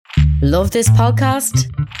Love this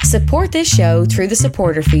podcast? Support this show through the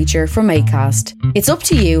supporter feature from Acast. It's up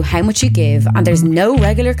to you how much you give and there's no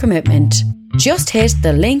regular commitment. Just hit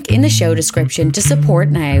the link in the show description to support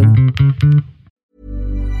now.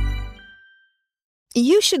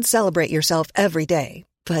 You should celebrate yourself every day,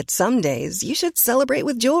 but some days you should celebrate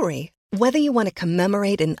with jewelry. Whether you want to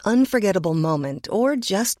commemorate an unforgettable moment or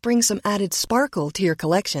just bring some added sparkle to your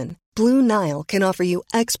collection, Blue Nile can offer you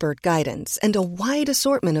expert guidance and a wide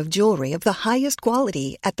assortment of jewelry of the highest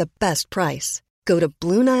quality at the best price. Go to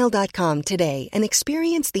BlueNile.com today and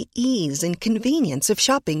experience the ease and convenience of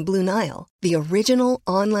shopping Blue Nile, the original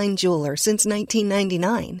online jeweler since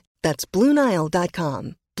 1999. That's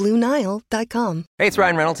BlueNile.com. BlueNile.com. Hey, it's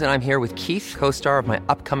Ryan Reynolds, and I'm here with Keith, co-star of my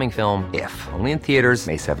upcoming film, If, only in theaters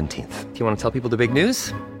May 17th. Do you want to tell people the big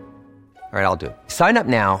news? All right, I'll do it. Sign up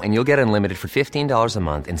now and you'll get unlimited for $15 a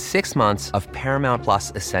month and 6 months of Paramount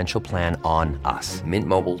Plus Essential Plan on us.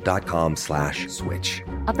 MintMobile.com/switch.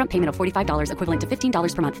 Upfront payment of $45 equivalent to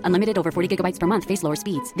 $15 per month. Unlimited over 40 gigabytes per month. Face lower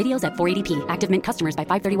speeds. Videos at 480p. Active Mint customers by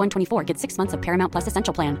 531.24 get 6 months of Paramount Plus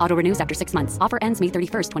Essential Plan. Auto renews after 6 months. Offer ends May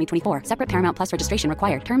 31st, 2024. Separate Paramount Plus registration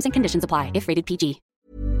required. Terms and conditions apply if rated PG.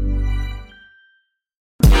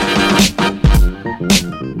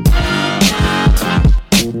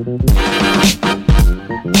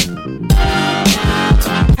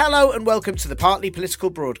 Hello and welcome to the Partly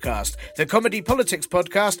Political Broadcast, the comedy politics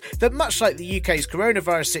podcast that, much like the UK's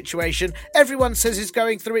coronavirus situation, everyone says is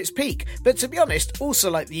going through its peak. But to be honest, also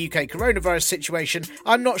like the UK coronavirus situation,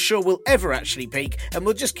 I'm not sure we'll ever actually peak and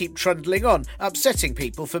we'll just keep trundling on, upsetting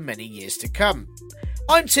people for many years to come.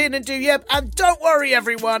 I'm Tiernan Douieb, and don't worry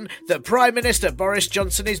everyone, the Prime Minister Boris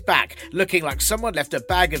Johnson is back, looking like someone left a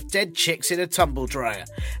bag of dead chicks in a tumble dryer.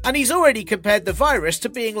 And he's already compared the virus to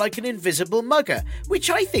being like an invisible mugger, which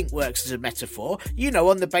I think works as a metaphor,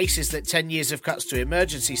 on the basis that 10 years of cuts to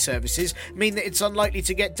emergency services mean that it's unlikely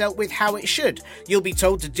to get dealt with how it should. You'll be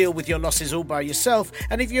told to deal with your losses all by yourself,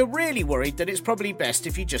 and if you're really worried, then it's probably best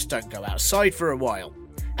if you just don't go outside for a while.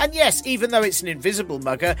 And yes, even though it's an invisible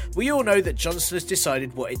mugger, we all know that Johnson has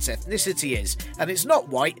decided what its ethnicity is, and it's not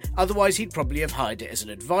white, otherwise he'd probably have hired it as an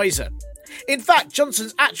advisor. In fact,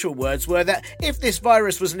 Johnson's actual words were that if this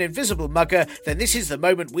virus was an invisible mugger, then this is the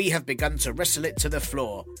moment we have begun to wrestle it to the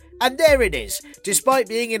floor. And there it is. Despite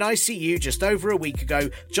being in ICU just over a week ago,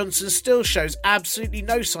 Johnson still shows absolutely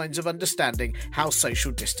no signs of understanding how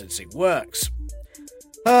social distancing works.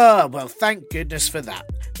 Well, thank goodness for that.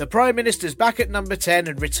 The Prime Minister's back at number 10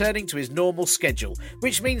 and returning to his normal schedule,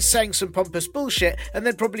 which means saying some pompous bullshit and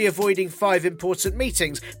then probably avoiding 5 important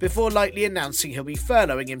meetings before lightly announcing he'll be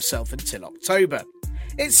furloughing himself until October.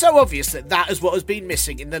 It's so obvious that is what has been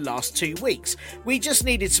missing in the last 2 weeks. We just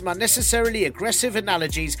needed some unnecessarily aggressive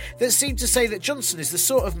analogies that seem to say that Johnson is the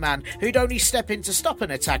sort of man who'd only step in to stop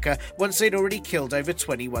an attacker once they'd already killed over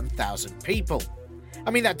 21,000 people. I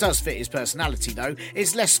mean, that does fit his personality, though.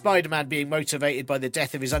 It's less Spider-Man being motivated by the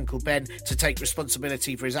death of his Uncle Ben to take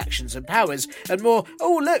responsibility for his actions and powers, and more,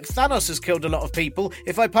 oh look, Thanos has killed a lot of people.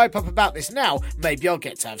 If I pipe up about this now, maybe I'll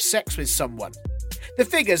get to have sex with someone. The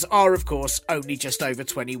figures are, of course, only just over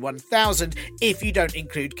 21,000, if you don't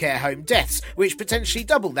include care home deaths, which potentially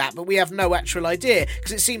double that, but we have no actual idea,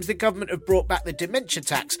 because it seems the government have brought back the dementia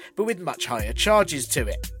tax, but with much higher charges to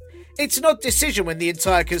it. It's an odd decision when the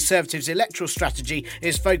entire Conservatives' electoral strategy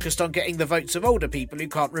is focused on getting the votes of older people who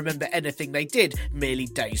can't remember anything they did merely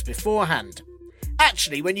days beforehand.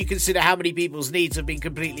 Actually, when you consider how many people's needs have been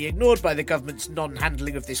completely ignored by the government's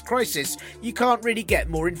non-handling of this crisis, you can't really get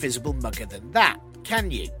more invisible mugger than that, can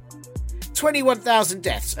you? 21,000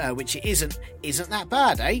 deaths, which it isn't that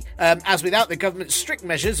bad, eh? As without the government's strict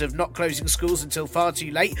measures of not closing schools until far too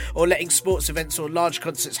late, or letting sports events or large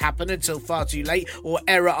concerts happen until far too late, or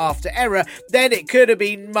error after error, then it could have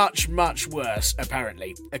been much, much worse,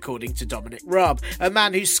 apparently, according to Dominic Raab, a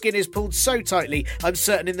man whose skin is pulled so tightly, I'm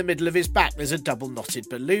certain in the middle of his back there's a double-knotted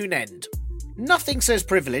balloon end. Nothing says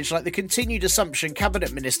privilege like the continued assumption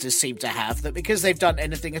cabinet ministers seem to have that because they've done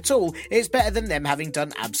anything at all, it's better than them having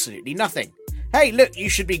done absolutely nothing. Hey, look, you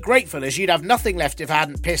should be grateful as you'd have nothing left if I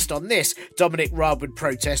hadn't pissed on this, Dominic Raab would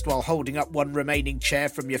protest while holding up one remaining chair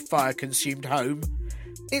from your fire-consumed home.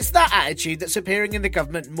 It's that attitude that's appearing in the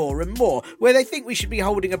government more and more, where they think we should be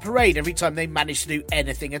holding a parade every time they manage to do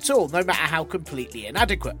anything at all, no matter how completely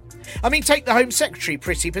inadequate. I mean, take the Home Secretary,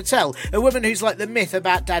 Priti Patel, a woman who's like the myth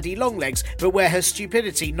about Daddy Longlegs, but where her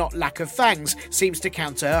stupidity, not lack of fangs, seems to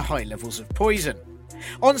counter her high levels of poison.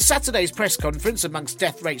 On Saturday's press conference, amongst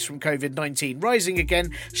death rates from COVID-19 rising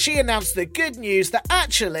again, she announced the good news that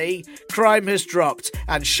actually crime has dropped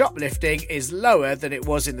and shoplifting is lower than it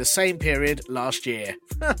was in the same period last year.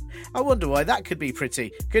 I wonder why that could be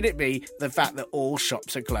pretty. Could it be the fact that all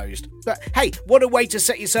shops are closed? But hey, what a way to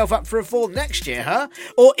set yourself up for a fall next year, huh?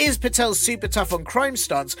 Or is Patel's super tough on crime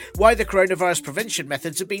stance why the coronavirus prevention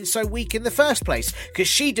methods have been so weak in the first place? Because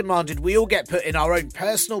she demanded we all get put in our own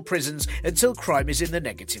personal prisons until crime is in the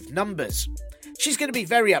negative numbers. She's going to be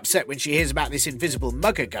very upset when she hears about this invisible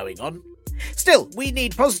mugger going on. Still, we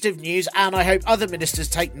need positive news, and I hope other ministers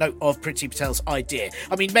take note of Priti Patel's idea.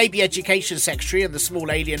 I mean, maybe Education Secretary and the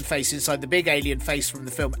small alien face inside the big alien face from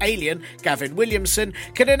the film Alien, Gavin Williamson,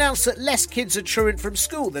 can announce that less kids are truant from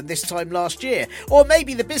school than this time last year. Or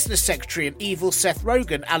maybe the Business Secretary and evil Seth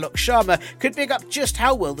Rogen, Alok Sharma, could big up just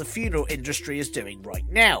how well the funeral industry is doing right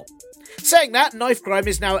now. Saying that, knife crime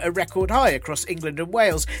is now at a record high across England and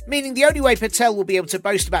Wales, meaning the only way Patel will be able to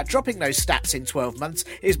boast about dropping those stats in 12 months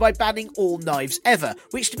is by banning all knives ever,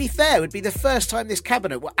 which to be fair would be the first time this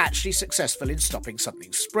cabinet were actually successful in stopping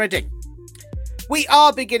something spreading. We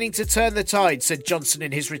are beginning to turn the tide, said Johnson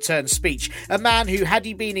in his return speech, a man who, had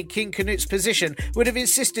he been in King Canute's position, would have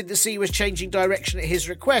insisted the sea was changing direction at his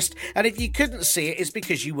request, and if you couldn't see it, it's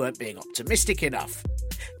because you weren't being optimistic enough.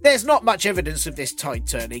 There's not much evidence of this tide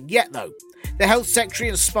turning yet, though. The Health Secretary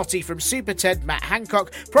and Spotty from Super Ted, Matt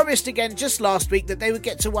Hancock, promised again just last week that they would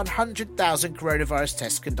get to 100,000 coronavirus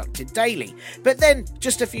tests conducted daily. But then,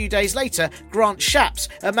 just a few days later, Grant Shapps,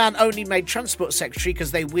 a man only made Transport Secretary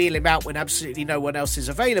because they wheel him out when absolutely no one else is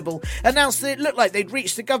available, announced that it looked like they'd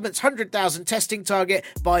reached the government's 100,000 testing target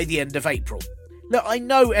by the end of April. Look, I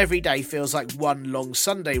know every day feels like one long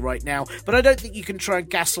Sunday right now, but I don't think you can try and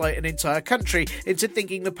gaslight an entire country into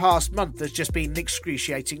thinking the past month has just been an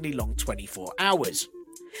excruciatingly long 24 hours.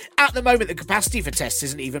 At the moment, the capacity for tests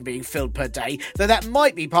isn't even being filled per day, though that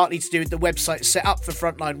might be partly to do with the website set up for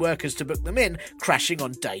frontline workers to book them in crashing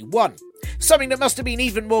on day one. Something that must have been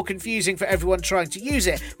even more confusing for everyone trying to use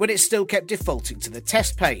it when it still kept defaulting to the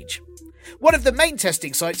test page. One of the main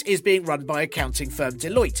testing sites is being run by accounting firm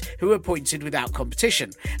Deloitte, who were appointed without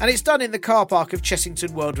competition, and it's done in the car park of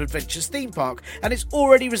Chessington World of Adventures theme park, and it's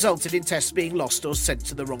already resulted in tests being lost or sent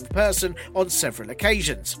to the wrong person on several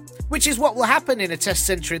occasions. Which is what will happen in a test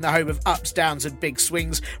centre in the home of ups, downs and big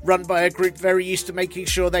swings, run by a group very used to making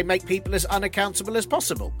sure they make people as unaccountable as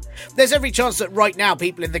possible. There's every chance that right now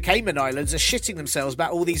people in the Cayman Islands are shitting themselves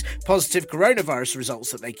about all these positive coronavirus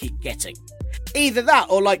results that they keep getting. Either that,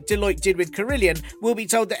 or like Deloitte did with Carillion, we'll be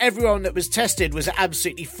told that everyone that was tested was at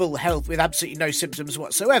absolutely full health with absolutely no symptoms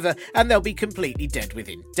whatsoever, and they'll be completely dead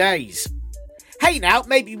within days. Hey now,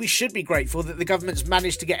 maybe we should be grateful that the government's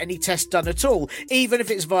managed to get any tests done at all, even if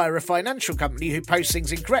it's via a financial company who posts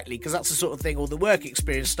things incorrectly, because that's the sort of thing all the work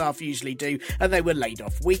experience staff usually do, and they were laid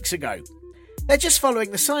off weeks ago. They're just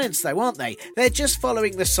following the science though, aren't they? They're just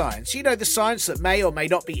following the science. You know, the science that may or may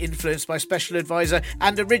not be influenced by special advisor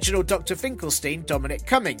and original Dr. Finkelstein, Dominic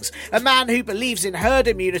Cummings, a man who believes in herd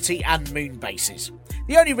immunity and moon bases.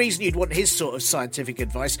 The only reason you'd want his sort of scientific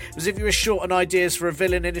advice was if you were short on ideas for a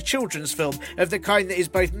villain in a children's film of the kind that is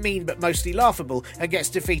both mean but mostly laughable and gets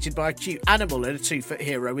defeated by a cute animal and a 2-foot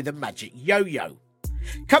hero with a magic yo-yo.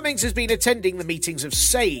 Cummings has been attending the meetings of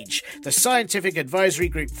SAGE, the Scientific Advisory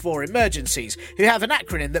Group for Emergencies, who have an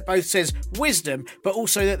acronym that both says wisdom, but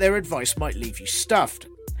also that their advice might leave you stuffed.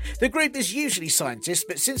 The group is usually scientists,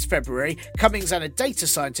 but since February, Cummings and a data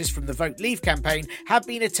scientist from the Vote Leave campaign have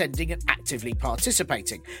been attending and actively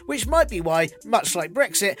participating, which might be why, much like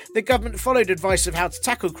Brexit, the government followed advice of how to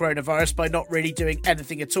tackle coronavirus by not really doing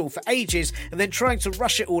anything at all for ages, and then trying to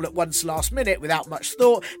rush it all at once last minute without much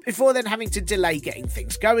thought, before then having to delay getting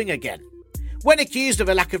things going again. When accused of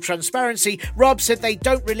a lack of transparency, Rob said they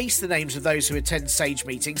don't release the names of those who attend SAGE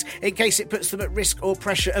meetings in case it puts them at risk or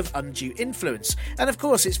pressure of undue influence. And of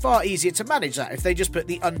course, it's far easier to manage that if they just put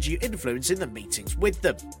the undue influence in the meetings with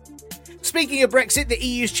them. Speaking of Brexit, the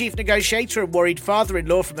EU's chief negotiator and worried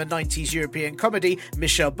father-in-law from a 90s European comedy,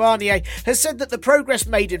 Michel Barnier, has said that the progress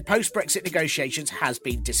made in post-Brexit negotiations has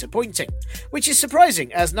been disappointing. Which is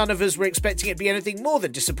surprising, as none of us were expecting it to be anything more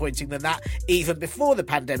than disappointing than that, even before the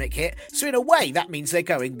pandemic hit, so in a way that means they're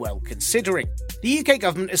going well considering. The UK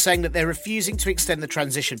government is saying that they're refusing to extend the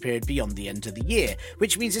transition period beyond the end of the year,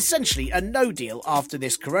 which means essentially a no deal after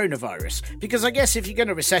this coronavirus, because I guess if you're going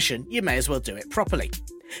to recession, you may as well do it properly.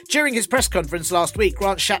 During his press conference last week,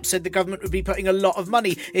 Grant Shapps said the government would be putting a lot of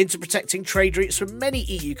money into protecting trade routes from many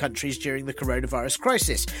EU countries during the coronavirus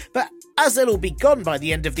crisis. But as they'll all be gone by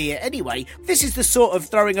the end of the year anyway, this is the sort of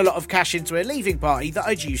throwing a lot of cash into a leaving party that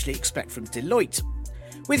I'd usually expect from Deloitte.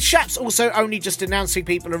 With Shapps also only just announcing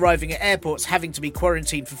people arriving at airports having to be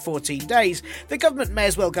quarantined for 14 days, the government may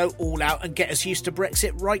as well go all out and get us used to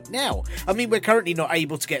Brexit right now. I mean, we're currently not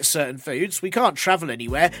able to get certain foods, we can't travel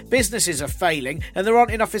anywhere, businesses are failing, and there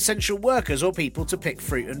aren't enough essential workers or people to pick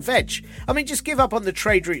fruit and veg. I mean, just give up on the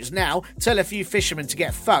trade routes now, tell a few fishermen to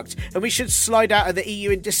get fucked, and we should slide out of the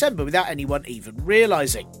EU in December without anyone even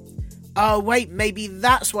realising. Oh wait, maybe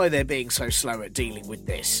that's why they're being so slow at dealing with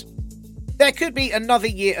this. There could be another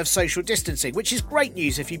year of social distancing, which is great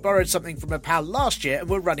news if you borrowed something from a pal last year and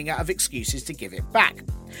were running out of excuses to give it back.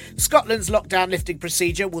 Scotland's lockdown lifting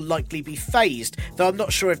procedure will likely be phased, though I'm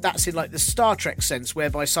not sure if that's in like the Star Trek sense,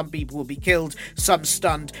 whereby some people will be killed, some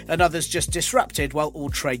stunned, and others just disrupted while all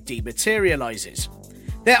trade dematerialises.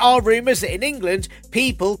 There are rumours that in England,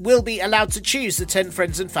 people will be allowed to choose the 10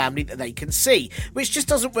 friends and family that they can see, which just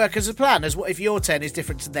doesn't work as a plan, as what if your 10 is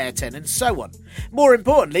different to their 10 and so on. More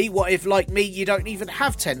importantly, what if, like me, you don't even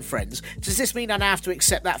have 10 friends? Does this mean I now have to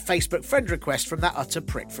accept that Facebook friend request from that utter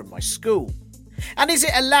prick from my school? And is it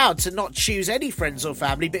allowed to not choose any friends or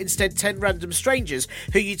family, but instead 10 random strangers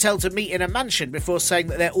who you tell to meet in a mansion before saying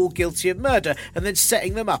that they're all guilty of murder and then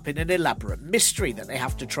setting them up in an elaborate mystery that they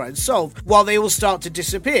have to try and solve while they all start to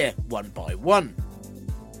disappear one by one?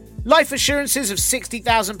 Life assurances of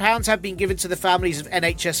 £60,000 have been given to the families of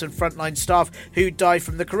NHS and frontline staff who die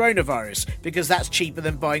from the coronavirus, because that's cheaper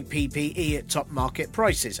than buying PPE at top market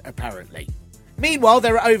prices, apparently. Meanwhile,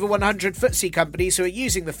 there are over 100 FTSE companies who are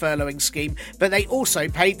using the furloughing scheme, but they also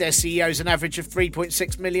paid their CEOs an average of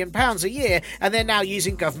 £3.6 million a year, and they're now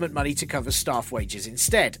using government money to cover staff wages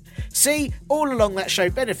instead. See, all along that show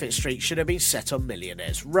Benefit Street should have been set on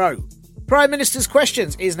Millionaires Row. Prime Minister's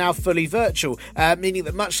Questions is now fully virtual, meaning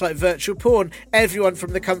that much like virtual porn, everyone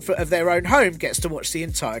from the comfort of their own home gets to watch the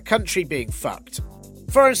entire country being fucked.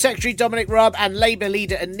 Foreign Secretary Dominic Raab and Labour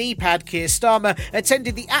leader and knee-pad Keir Starmer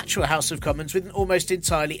attended the actual House of Commons with an almost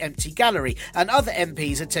entirely empty gallery, and other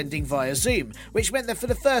MPs attending via Zoom, which meant that for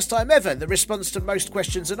the first time ever, the response to most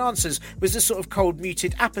questions and answers was the sort of cold,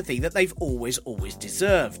 muted apathy that they've always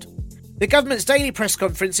deserved. The government's daily press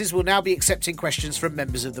conferences will now be accepting questions from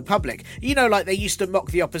members of the public. You know, like they used to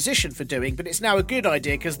mock the opposition for doing, but it's now a good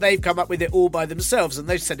idea because they've come up with it all by themselves and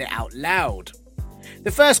they've said it out loud.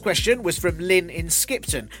 The first question was from Lynn in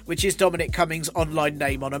Skipton, which is Dominic Cummings' online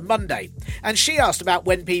name on a Monday, and she asked about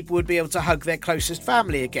when people would be able to hug their closest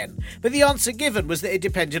family again, but the answer given was that it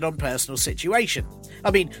depended on personal situation.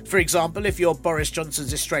 I mean, for example, if you're Boris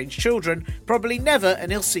Johnson's estranged children, probably never,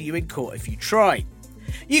 and he'll see you in court if you try.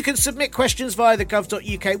 You can submit questions via the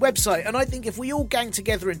gov.uk website, and I think if we all gang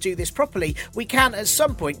together and do this properly, we can at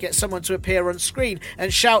some point get someone to appear on screen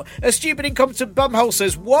and shout, "A stupid incompetent bumhole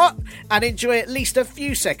says what?" and enjoy at least a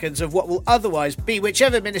few seconds of what will otherwise be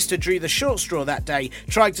whichever minister drew the short straw that day,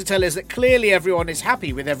 trying to tell us that clearly everyone is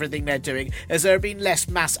happy with everything they're doing, as there have been less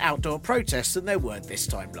mass outdoor protests than there were this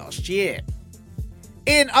time last year.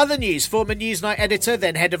 In other news, former Newsnight editor,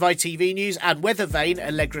 then head of ITV News and weather vane,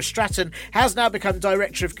 Allegra Stratton, has now become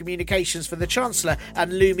Director of Communications for the Chancellor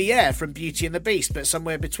and Lumiere from Beauty and the Beast, but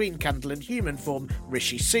somewhere between candle and human form,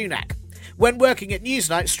 Rishi Sunak. When working at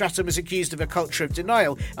Newsnight, Stratton was accused of a culture of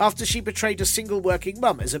denial after she portrayed a single working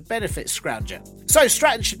mum as a benefit scrounger. So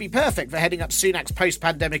Stratton should be perfect for heading up Sunak's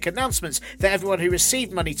post-pandemic announcements that everyone who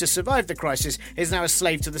received money to survive the crisis is now a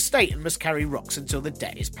slave to the state and must carry rocks until the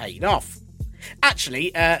debt is paid off.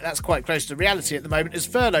 Actually, that's quite close to reality at the moment, as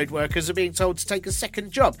furloughed workers are being told to take a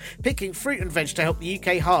second job, picking fruit and veg to help the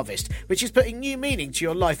UK harvest, which is putting new meaning to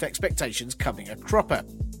your life expectations coming a cropper.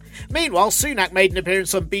 Meanwhile, Sunak made an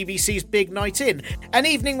appearance on BBC's Big Night In, an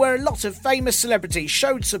evening where a lot of famous celebrities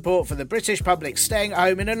showed support for the British public staying at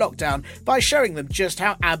home in a lockdown by showing them just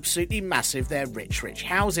how absolutely massive their rich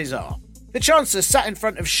houses are. The Chancellor sat in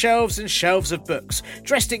front of shelves and shelves of books,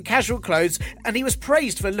 dressed in casual clothes, and he was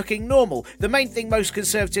praised for looking normal, the main thing most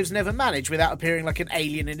Conservatives never manage without appearing like an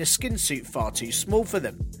alien in a skin suit far too small for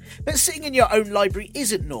them. But sitting in your own library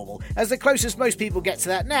isn't normal, as the closest most people get to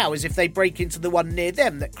that now is if they break into the one near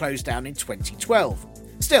them that closed down in 2012.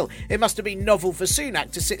 Still, it must have been novel for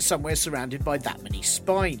Sunak to sit somewhere surrounded by that many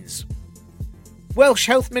spines. Welsh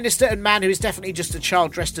Health Minister and man who is definitely just a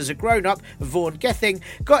child dressed as a grown-up, Vaughan Gething,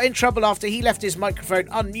 got in trouble after he left his microphone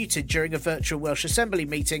unmuted during a virtual Welsh Assembly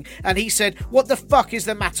meeting, and he said, "What the fuck is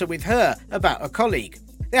the matter with her?" about a colleague.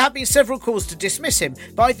 There have been several calls to dismiss him,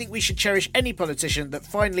 but I think we should cherish any politician that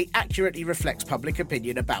finally accurately reflects public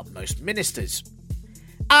opinion about most ministers.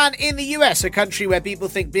 And in the US, a country where people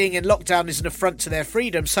think being in lockdown is an affront to their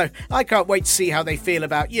freedom, so I can't wait to see how they feel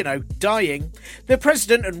about, dying. The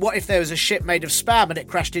president, and what if there was a ship made of spam and it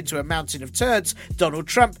crashed into a mountain of turds, Donald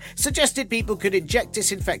Trump, suggested people could inject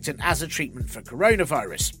disinfectant as a treatment for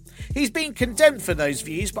coronavirus. He's been condemned for those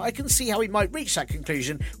views, but I can see how he might reach that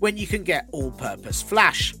conclusion when you can get all-purpose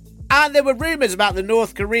flash. And there were rumours about the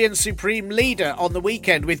North Korean Supreme Leader on the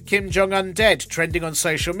weekend with Kim Jong-un dead, trending on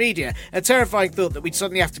social media. A terrifying thought that we'd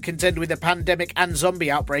suddenly have to contend with a pandemic and zombie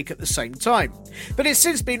outbreak at the same time. But it's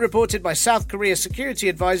since been reported by South Korea security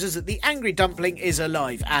advisors that the angry dumpling is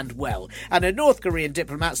alive and well, and a North Korean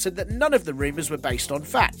diplomat said that none of the rumours were based on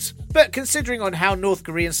facts. But considering on how North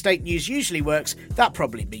Korean state news usually works, that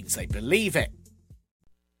probably means they believe it.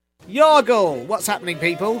 Yargle! What's happening,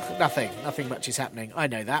 people? Nothing much is happening. I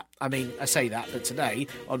know that. I mean, I say that, but today,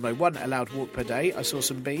 on my one allowed walk per day, I saw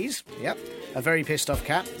some bees. Yep. A very pissed off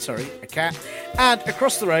cat. Sorry, a cat. And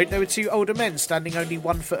across the road, there were two older men standing only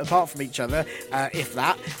 1 foot apart from each other, if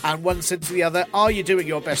that. And one said to the other, "Are you doing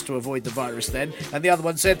your best to avoid the virus then?" And the other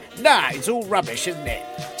one said, "Nah, it's all rubbish, isn't it?"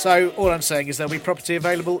 So all I'm saying is there'll be property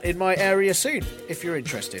available in my area soon, if you're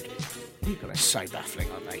interested. People are so baffling,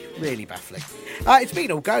 aren't they? Really baffling. It's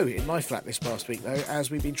been all go in my flat this past week, though,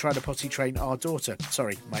 as we've been trying to potty train our daughter.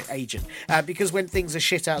 Sorry, my agent. Because when things are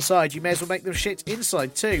shit outside, you may as well make them shit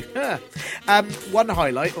inside too. One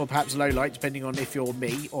highlight, or perhaps low light, depending on if you're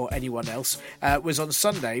me or anyone else, was on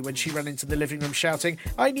Sunday when she ran into the living room shouting,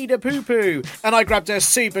 "I need a poo-poo!" And I grabbed her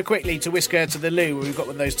super quickly to whisk her to the loo, where we've got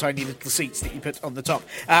one of those tiny little seats that you put on the top.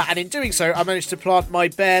 And in doing so, I managed to plant my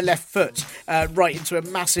bare left foot right into a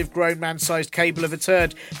massive grown man-sized cable of a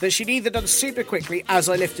turd that she'd either done super quickly as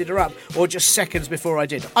I lifted her up or just seconds before I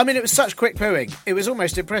did. I mean, it was such quick pooing. It was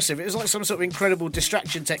almost impressive. It was like some sort of incredible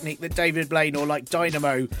distraction technique that David Blaine or like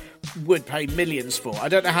Dynamo would pay millions for. I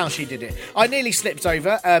don't know how she did it. I nearly slipped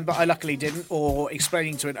over, but I luckily didn't, or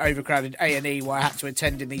explaining to an overcrowded A&E why I had to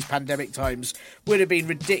attend in these pandemic times would have been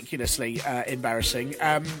ridiculously embarrassing.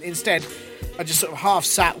 Instead, I just sort of half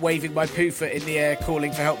sat waving my poo foot in the air,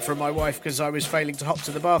 calling for help from my wife because I was failing to hop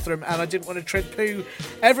to the bathroom and I didn't want to tread poo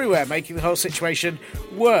everywhere, making the whole situation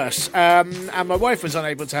worse. And my wife was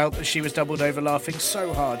unable to help as she was doubled over laughing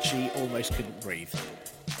so hard she almost couldn't breathe.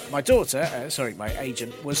 My daughter, my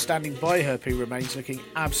agent, was standing by her poo remains looking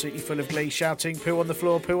absolutely full of glee, shouting, "Poo on the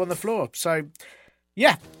floor, poo on the floor." So,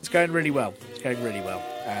 yeah, it's going really well.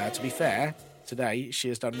 To be fair, today she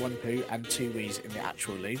has done 1 poo and 2 wees in the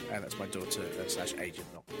actual loo. That's my daughter / agent,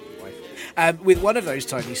 not my wife. With one of those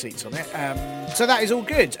tiny seats on it. So that is all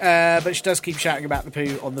good. But she does keep shouting about the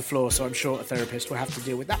poo on the floor, so I'm sure a therapist will have to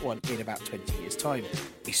deal with that one in about 20 years' time.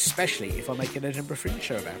 Especially if I make an Edinburgh Fringe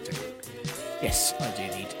show about it. Yes, I do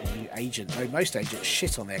need a new agent. Though most agents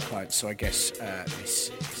shit on their clients, so I guess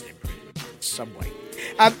this is an improvement in some way.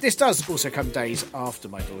 This does also come days after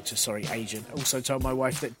my daughter, agent, also told my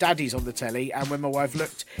wife that Daddy's on the telly, and when my wife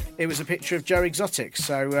looked, it was a picture of Joe Exotic.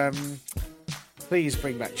 So please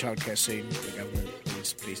bring back childcare soon, the government.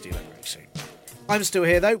 Please do that very soon. I'm still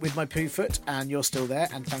here, though, with my poo foot, and you're still there,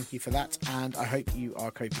 and thank you for that, and I hope you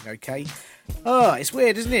are coping okay. Oh, it's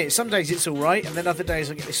weird, isn't it? Some days it's all right, and then other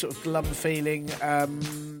days I get this sort of glum feeling,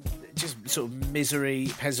 just sort of misery,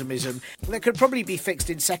 pessimism, that could probably be fixed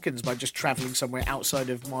in seconds by just travelling somewhere outside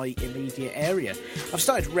of my immediate area. I've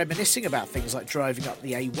started reminiscing about things like driving up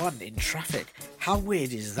the A1 in traffic. How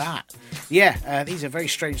weird is that? Yeah, these are very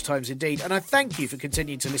strange times indeed, and I thank you for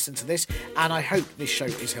continuing to listen to this, and I hope this show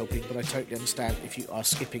is helping, but I totally understand if you are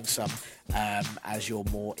skipping some as you're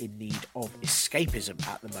more in need of escapism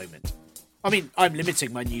at the moment. I mean, I'm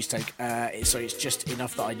limiting my news take, so it's just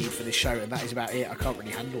enough that I need for this show, and that is about it. I can't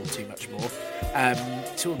really handle too much more.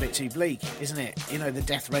 It's all a bit too bleak, isn't it? You know, the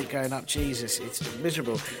death rate going up, Jesus, it's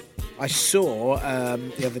miserable. I saw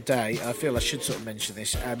the other day, I feel I should sort of mention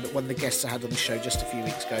this, one of the guests I had on the show just a few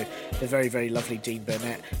weeks ago, the very, very lovely Dean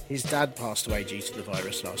Burnett, his dad passed away due to the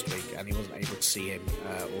virus last week, and he wasn't able to see him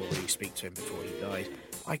or really speak to him before he died.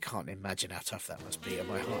 I can't imagine how tough that must be, and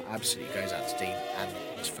my heart absolutely goes out to Dean and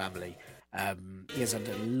his family. He has had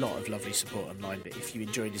a lot of lovely support online, but if you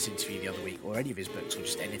enjoyed his interview the other week, or any of his books, or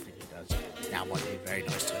just anything he does, now might be a very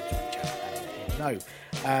nice time to reach out and let him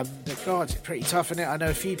know. But God, it's pretty tough, isn't it? I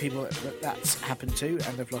know a few people that's happened to,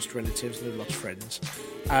 and they've lost relatives, and they've lost friends.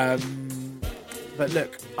 But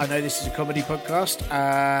look, I know this is a comedy podcast,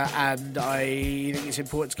 and I think it's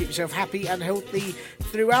important to keep yourself happy and healthy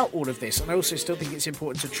throughout all of this, and I also still think it's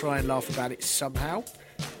important to try and laugh about it somehow.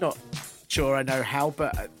 Not sure I know how,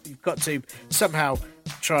 but you've got to somehow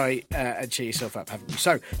try and cheer yourself up, haven't you?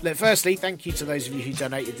 So, look, firstly, thank you to those of you who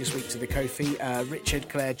donated this week to the Ko-fi. Richard,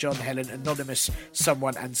 Claire, John, Helen, Anonymous,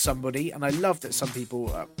 Someone and Somebody. And I love that some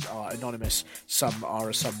people are anonymous, some are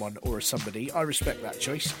a someone or a somebody. I respect that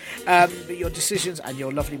choice. But your decisions and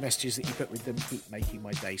your lovely messages that you put with them keep making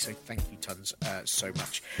my day. So thank you tons so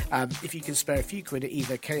much. If you can spare a few quid at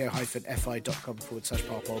either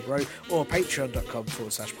ko-fi.com/parpolbro or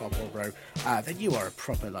patreon.com/parpolbro, then you are a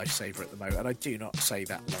proper lifesaver at the moment. And I do not say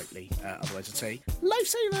that lightly, otherwise I'd say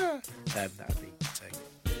lifesaver. That would be saying.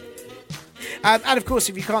 And of course,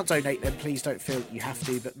 if you can't donate, then please don't feel you have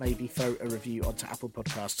to, but maybe throw a review onto Apple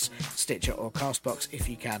Podcasts, Stitcher or Castbox if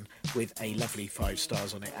you can, with a lovely 5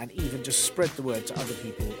 stars on it, and even just spread the word to other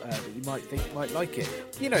people that you might think might like it.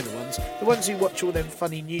 You know the ones who watch all them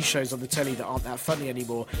funny news shows on the telly that aren't that funny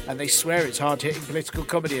anymore, and they swear it's hard-hitting political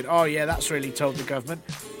comedy, and oh yeah, that's really told the government.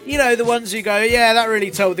 You know, the ones who go, yeah, that really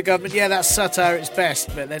told the government, yeah, that's satire, it's best,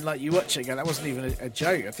 but then like you watch it and go, that wasn't even a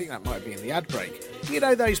joke. I think that might be in the ad break. You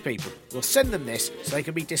know those people. We'll send them this so they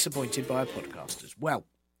can be disappointed by a podcast as well.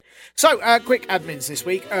 So, quick admins this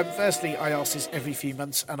week. Firstly, I ask this every few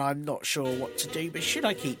months and I'm not sure what to do, but should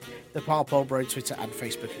I keep the Parpolbro Twitter and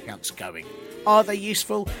Facebook accounts going? Are they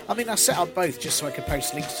useful? I mean, I set up both just so I could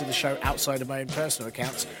post links to the show outside of my own personal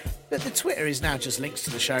accounts, but the Twitter is now just links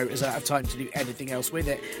to the show as I don't have time to do anything else with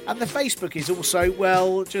it, and the Facebook is also,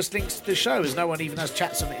 well, just links to the show as no one even has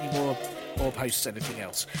chats on it anymore or posts anything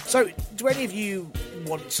else. So, do any of you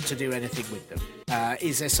want to do anything with them?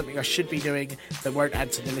 Is there something I should be doing that won't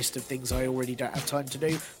add to the list of things I already don't have time to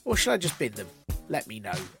do, or should I just bin them? Let me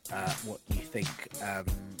know what you think.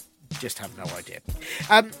 Just have no idea.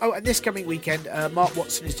 And this coming weekend, Mark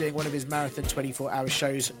Watson is doing one of his marathon 24-hour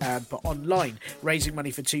shows, but online, raising money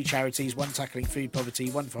for 2 charities, one tackling food poverty,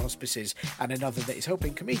 one for hospices, and another that is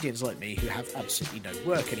helping comedians like me who have absolutely no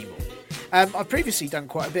work anymore. I've previously done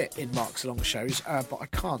quite a bit in Mark's long shows, but I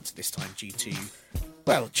can't this time due to,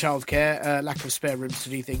 well, childcare, lack of spare rooms to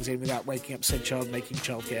do things in without waking up said child, making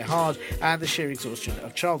childcare hard, and the sheer exhaustion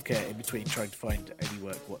of childcare in between trying to find any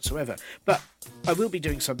work whatsoever. But I will be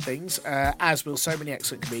doing some things, as will so many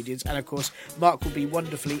excellent comedians, and of course Mark will be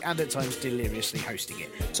wonderfully and at times deliriously hosting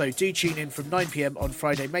it. So do tune in from 9pm on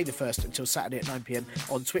Friday, May the 1st until Saturday at 9pm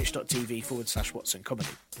on twitch.tv/Watson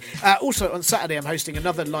Comedy. Also on Saturday I'm hosting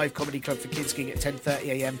another live comedy club for kids gig at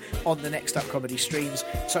 10:30am on the Next Up Comedy streams,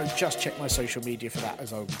 so just check my social media for that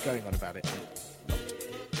as I'll be going on about it.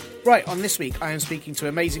 Right, on this week I am speaking to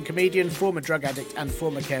amazing comedian, former drug addict and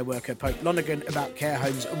former care worker Pope Lonergan about care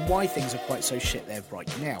homes and why things are quite so shit there right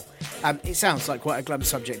now. It sounds like quite a glum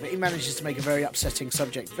subject, but he manages to make a very upsetting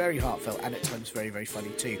subject very heartfelt and at times very, very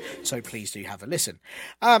funny too, so please do have a listen.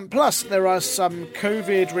 Plus, there are some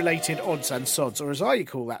COVID-related odds and sods, or as I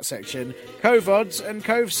call that section, Covods and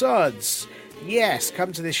Covsods. Yes,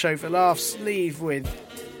 come to this show for laughs, leave with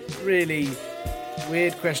really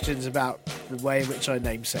weird questions about the way in which I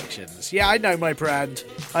name sections. Yeah, I know my brand.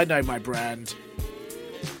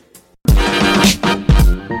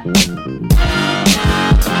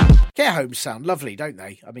 Care homes sound lovely, don't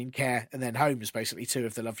they? I mean, care and then home is basically 2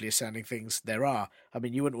 of the loveliest sounding things there are. I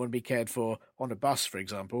mean, you wouldn't want to be cared for on a bus, for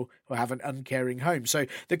example, or have an uncaring home. So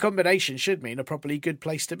the combination should mean a properly good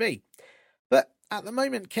place to be. But at the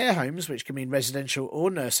moment, care homes, which can mean residential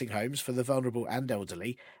or nursing homes for the vulnerable and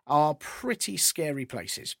elderly, are pretty scary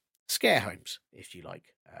places. Scare homes, if you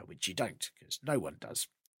like, which you don't, because no one does.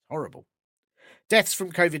 Horrible. Deaths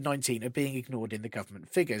from COVID-19 are being ignored in the government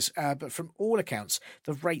figures, but from all accounts,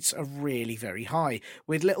 the rates are really very high,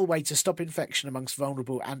 with little way to stop infection amongst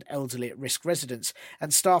vulnerable and elderly at-risk residents,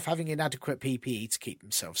 and staff having inadequate PPE to keep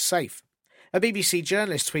themselves safe. A BBC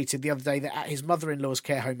journalist tweeted the other day that at his mother-in-law's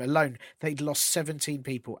care home alone, they'd lost 17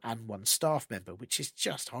 people and 1 staff member, which is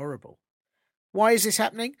just horrible. Why is this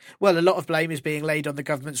happening? Well, a lot of blame is being laid on the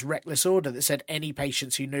government's reckless order that said any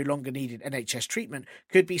patients who no longer needed NHS treatment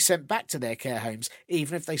could be sent back to their care homes,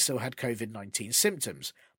 even if they still had COVID-19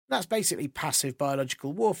 symptoms. That's basically passive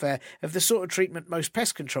biological warfare of the sort of treatment most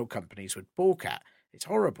pest control companies would balk at. It's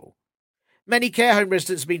horrible. Many care home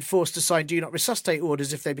residents have been forced to sign do not resuscitate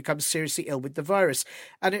orders if they become seriously ill with the virus,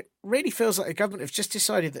 and it really feels like the government have just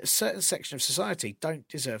decided that a certain section of society don't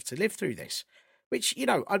deserve to live through this. Which, you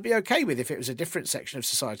know, I'd be okay with if it was a different section of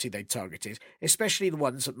society they'd targeted, especially the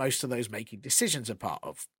ones that most of those making decisions are part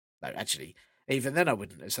of. Though, actually, even then I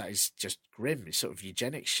wouldn't, as that is just grim. It's sort of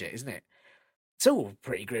eugenics shit, isn't it? It's all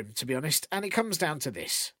pretty grim, to be honest, and it comes down to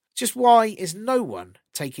this. Just why is no one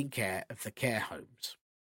taking care of the care homes?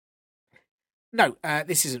 No,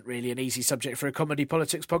 this isn't really an easy subject for a comedy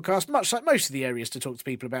politics podcast, much like most of the areas to talk to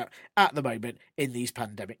people about at the moment in these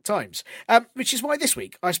pandemic times. Which is why this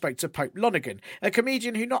week I spoke to Pope Lonergan, a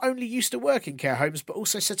comedian who not only used to work in care homes, but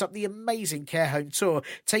also set up the amazing care home tour,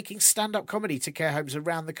 taking stand-up comedy to care homes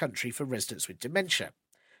around the country for residents with dementia.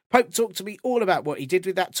 Pope talked to me all about what he did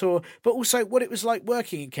with that tour, but also what it was like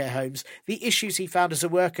working in care homes, the issues he found as a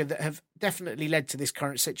worker that have definitely led to this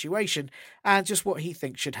current situation, and just what he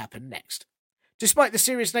thinks should happen next. Despite the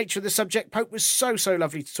serious nature of the subject, Pope was so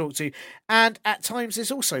lovely to talk to, and at times there's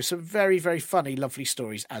also some very, very funny, lovely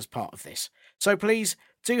stories as part of this. So please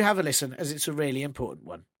do have a listen, as it's a really important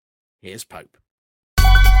one. Here's Pope.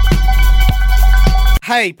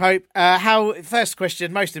 Hey, Pope. First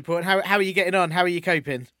question, most important, how are you getting on? How are you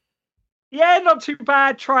coping? Yeah, not too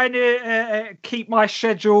bad. Trying to keep my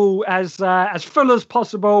schedule as full as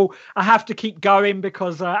possible. I have to keep going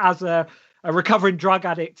because as a recovering drug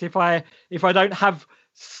addict, if I don't have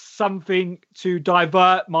something to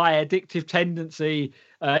divert my addictive tendency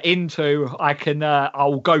into,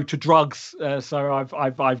 I'll go to drugs. So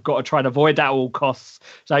I've got to try and avoid that at all costs.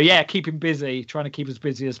 So yeah, keeping busy, trying to keep as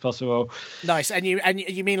busy as possible. Nice. And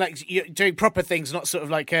you mean like you're doing proper things, not sort of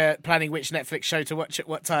like planning which Netflix show to watch at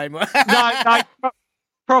what time? No.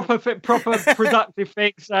 Proper productive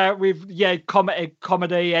things with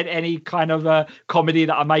comedy and any kind of comedy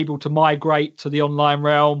that I'm able to migrate to the online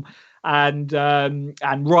realm, and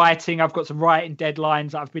writing. I've got some writing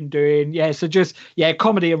deadlines that I've been doing. So just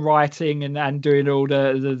comedy and writing and doing all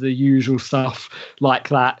the usual stuff like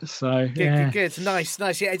that. So good. Nice.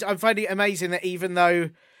 Yeah, I'm finding it amazing that even though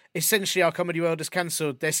essentially our comedy world is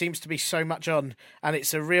cancelled, there seems to be so much on, and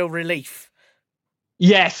it's a real relief.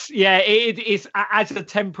 Yes, yeah, it is as a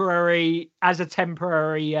temporary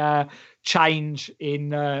change in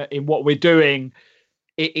what we're doing.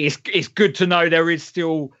 It's good to know there is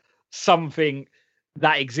still something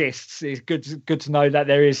that exists. It's good to know that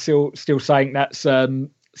there is still something that's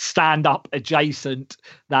stand up adjacent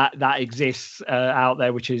that exists out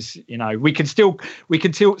there, which is, we can still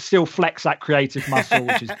flex that creative muscle,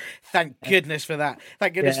 which is thank goodness for that. For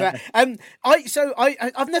that.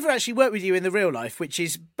 I've never actually worked with you in the real life, which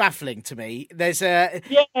is baffling to me. There's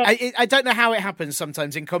I don't know how it happens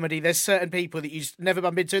sometimes in comedy. There's certain people that you just never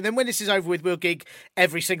bump into, and then when this is over with, we'll gig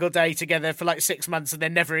every single day together for like 6 months and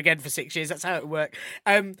then never again for 6 years. That's how it works.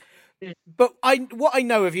 But what I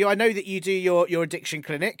know of you, I know that you do your addiction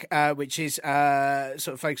clinic, which is sort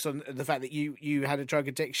of focused on the fact that you had a drug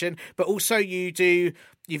addiction, but also you've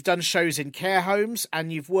done shows in care homes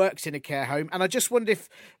and you've worked in a care home. And I just wonder if,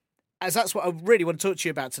 as that's what I really want to talk to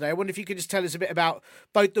you about today, I wonder if you could just tell us a bit about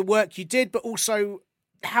both the work you did, but also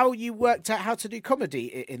how you worked out how to do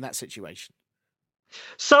comedy in that situation.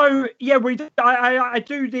 So yeah, I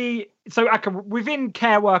do within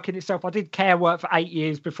care work in itself. I did care work for 8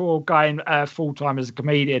 years before going full time as a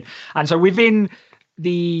comedian, and so within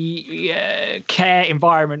the care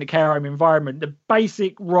environment, the care home environment, the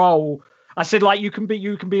basic role, I said, like, you can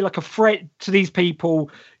be like a friend to these people.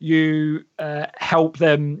 You help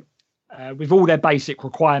them with all their basic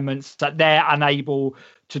requirements that they're unable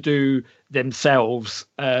to do themselves,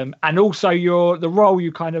 and also the role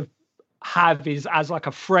you kind of have is as like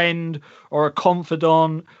a friend or a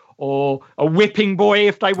confidant or a whipping boy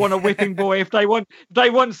if they want a whipping boy, if they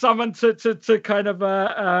want someone to kind of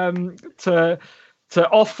to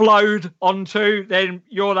offload onto, then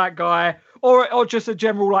you're that guy. Or just a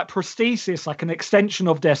general like prosthesis, like an extension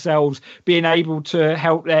of themselves, being able to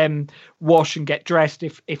help them wash and get dressed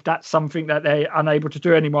if that's something that they're unable to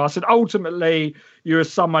do anymore. I said ultimately you're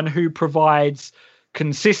someone who provides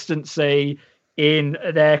consistency in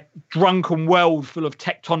their drunken world full of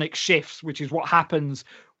tectonic shifts, which is what happens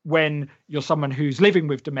when you're someone who's living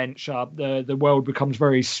with dementia. The world becomes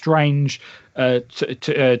very strange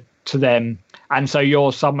to them, and so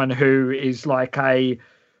you're someone who is like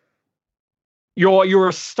you're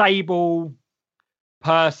a stable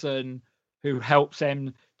person who helps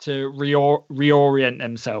them to reorient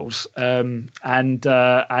themselves and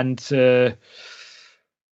to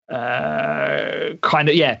kind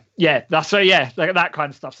of that kind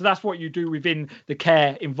of stuff. So that's what you do within the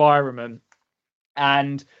care environment.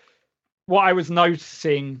 And what I was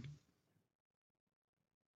noticing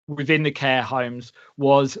within the care homes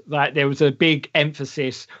was that there was a big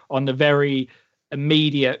emphasis on the very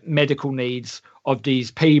immediate medical needs of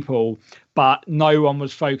these people, but no one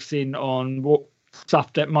was focusing on what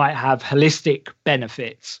stuff that might have holistic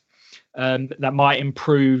benefits, that might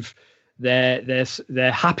improve their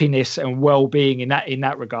happiness and well-being in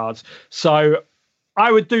that regards. So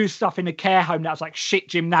I would do stuff in a care home that was like shit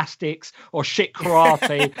gymnastics or shit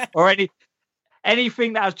karate or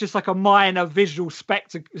anything that was just like a minor visual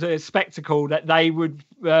spectacle that they would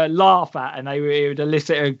laugh at, and it would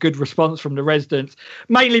elicit a good response from the residents,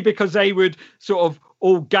 mainly because they would sort of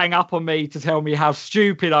all gang up on me to tell me how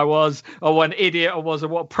stupid I was, or what an idiot I was, or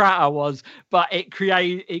what prat I was. But it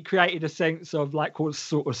created a sense of like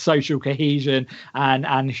sort of social cohesion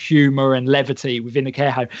and humour and levity within the care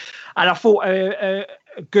home. And I thought a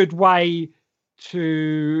good way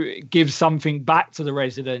to give something back to the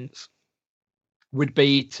residents would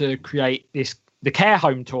be to create the care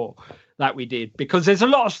home tour that we did, because there's a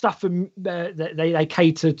lot of stuff that they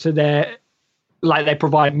cater to they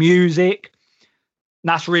provide music. And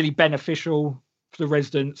that's really beneficial for the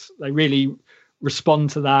residents. They really respond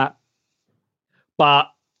to that. But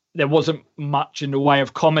there wasn't much in the way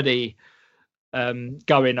of comedy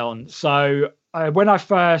going on. So when I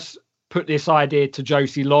first put this idea to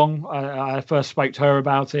Josie Long, I first spoke to her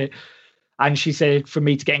about it. And she said for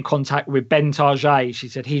me to get in contact with Ben Target. She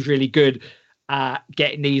said he's really good at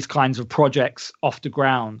getting these kinds of projects off the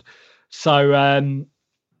ground. So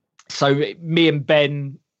me and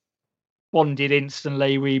Ben bonded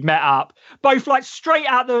instantly. We met up, both like straight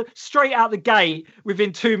out the gate.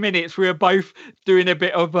 Within 2 minutes, we were both doing a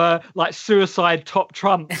bit of like suicide top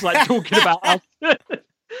trumps, like talking about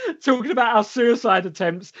our suicide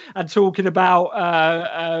attempts and talking about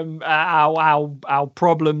our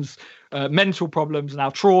problems. Mental problems and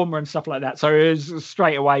our trauma and stuff like that. So it was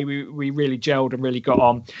straight away we really gelled and really got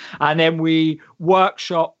on. And then we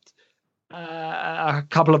workshopped a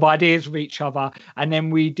couple of ideas with each other, and then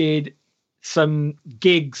we did some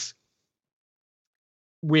gigs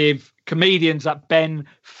with comedians that Ben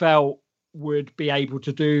felt would be able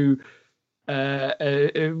to do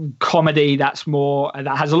a comedy that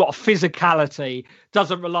has a lot of physicality,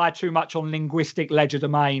 doesn't rely too much on linguistic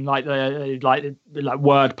legerdemain like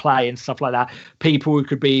wordplay and stuff like that. People who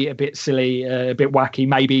could be a bit silly, a bit wacky,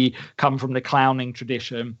 maybe come from the clowning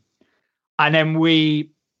tradition. And then we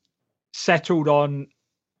settled on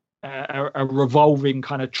a revolving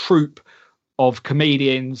kind of troupe of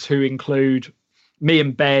comedians who include me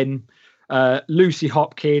and Ben, Lucy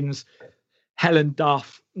Hopkins, Helen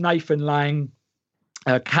Duff, Nathan Lang,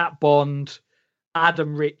 Kat Bond,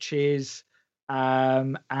 Adam Riches,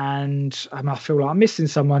 and I feel like I'm missing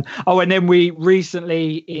someone. Oh, and then we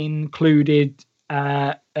recently included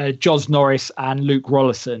Jos Norris and Luke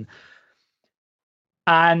Rollison.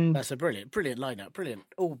 And that's a brilliant lineup. Brilliant,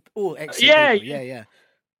 all excellent.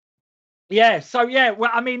 Yeah. So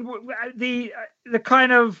well, I mean, the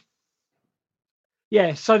kind of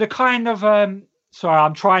So the kind of sorry,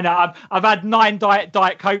 I'm trying to. I've had 9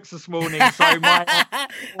 Diet Cokes this morning, so my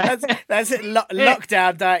that's it.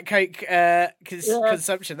 Lockdown Diet Coke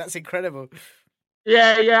consumption. That's incredible.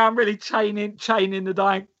 Yeah, I'm really chaining the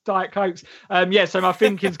Diet Cokes. So my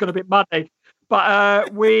thinking's got a bit muddy, but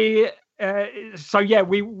it's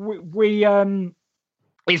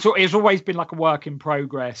always been like a work in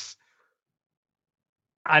progress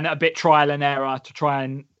and a bit trial and error to try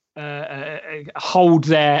and hold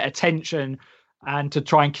their attention and to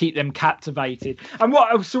try and keep them captivated. And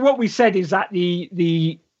what we said is that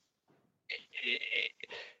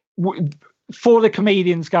for the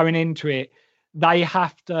comedians going into it, they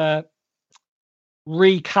have to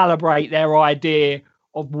recalibrate their idea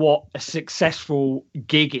of what a successful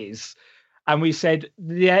gig is. And we said,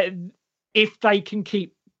 if they can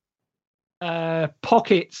keep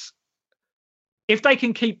pockets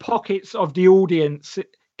of the audience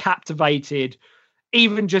captivated,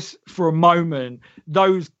 even just for a moment,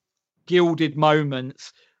 those gilded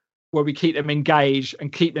moments where we keep them engaged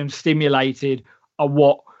and keep them stimulated are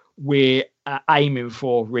what we're aiming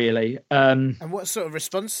for, really. And what sort of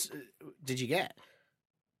response did you get?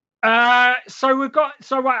 I've got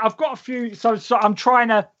a few. So I'm trying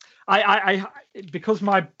to. Because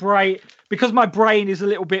my brain is a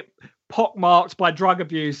little bit pockmarked by drug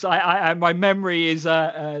abuse. My memory is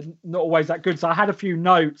not always that good. So I had a few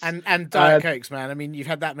notes and Diet Cokes, man. I mean, you've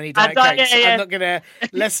had that many Diet Cokes. Yeah. I'm not gonna.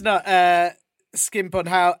 Let's not skimp on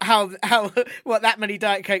how what that many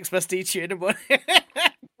Diet Cokes must do to you in a morning.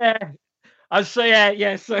 Yeah. So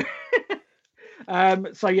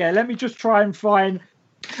let me just try and find.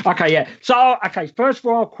 First of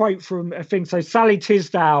all, I'll quote from a thing. So Sally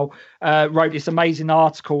Tisdale wrote this amazing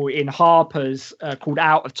article in Harper's called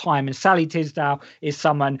Out of Time. And Sally Tisdale is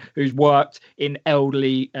someone who's worked in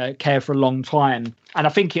elderly care for a long time. And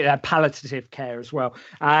I think palliative care as well.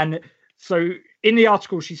 And so in the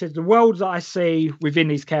article, she says, the world that I see within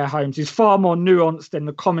these care homes is far more nuanced than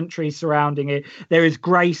the commentary surrounding it. There is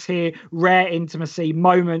grace here, rare intimacy,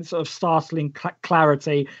 moments of startling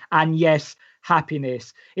clarity, and yes,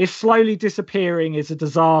 happiness. If slowly disappearing is a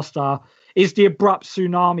disaster, Is the abrupt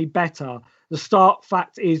tsunami better? The stark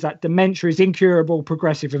fact is that dementia is incurable,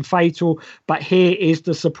 progressive, and fatal. But here is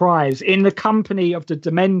the surprise. In the company of the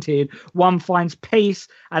demented, one finds peace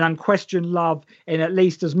and unquestioned love in at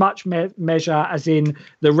least as much measure as in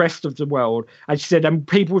the rest of the world. As she said, and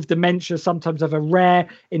people with dementia sometimes have a rare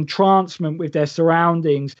entrancement with their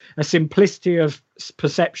surroundings, a simplicity of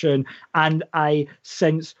perception, and a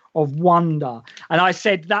sense of wonder. And I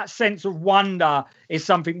said that sense of wonder is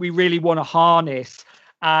something we really want to harness.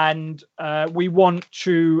 And we want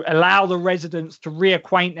to allow the residents to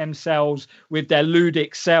reacquaint themselves with their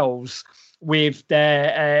ludic selves, with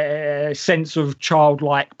their sense of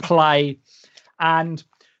childlike play. And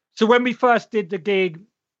so when we first did the gig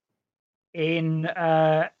in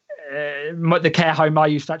the care home I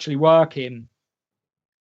used to actually work in,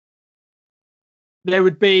 there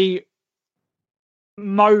would be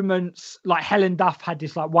moments like Helen Duff had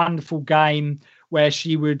this like wonderful game where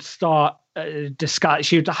she would start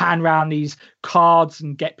she would hand around these cards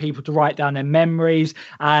and get people to write down their memories,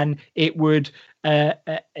 and it would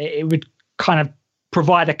kind of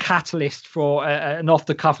provide a catalyst for an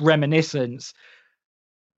off-the-cuff reminiscence.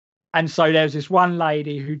 And so there was this one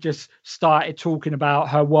lady who just started talking about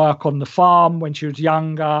her work on the farm when she was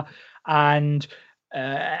younger, and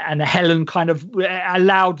Helen kind of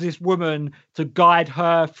allowed this woman to guide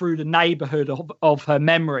her through the neighborhood of her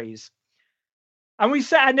memories. And we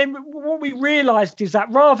sat, and then what we realized is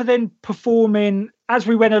that rather than performing as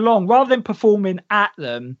we went along, rather than performing at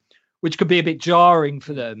them, which could be a bit jarring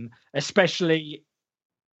for them, especially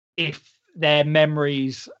if their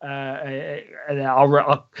memories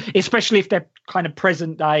especially if their kind of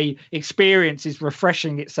present day experience is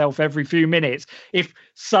refreshing itself every few minutes. If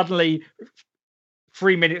suddenly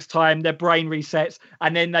 3 minutes time their brain resets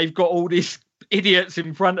and then they've got all these idiots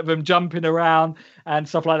in front of them jumping around and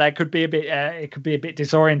stuff like that, it could be a bit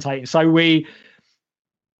disorientating. So we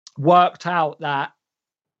worked out that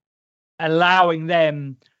allowing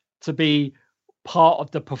them to be part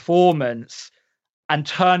of the performance and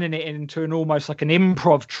turning it into an almost like an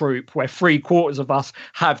improv troupe where 3/4 of us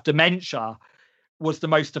have dementia was the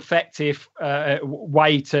most effective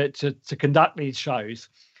way to conduct these shows.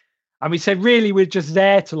 And we said, really, we're just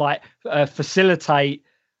there to like facilitate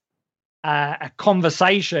a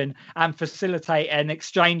conversation and facilitate an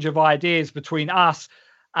exchange of ideas between us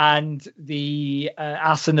and the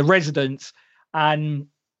residents, and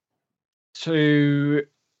to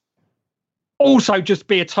also just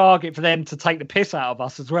be a target for them to take the piss out of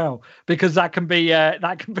us as well, because that can be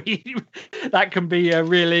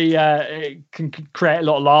really can create a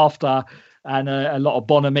lot of laughter and a lot of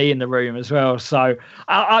bonhomie in the room as well. So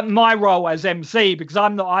my role as MC, because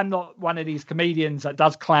I'm not one of these comedians that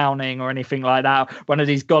does clowning or anything like that, one of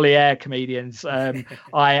these Goliath comedians. I'm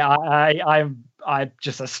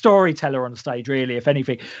just a storyteller on stage, really, if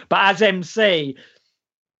anything. But as MC,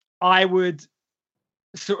 I would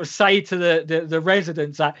sort of say to the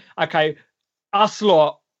residents that, okay, us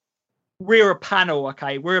lot, we're a panel.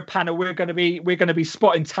 Okay, we're a panel. We're going to be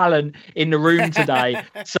spotting talent in the room today.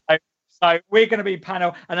 So we're going to be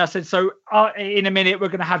panel. And I said, so in a minute, we're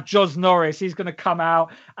going to have Joz Norris. He's going to come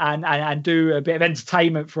out and do a bit of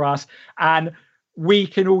entertainment for us. And we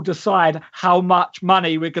can all decide how much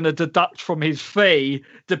money we're going to deduct from his fee,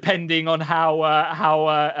 depending on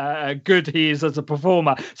how good he is as a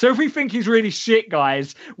performer. So if we think he's really shit,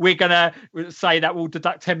 guys, we're going to say that we'll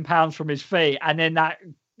deduct £10 from his fee. And then that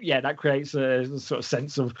creates a sort of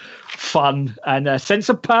sense of fun and a sense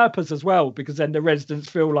of purpose as well, because then the residents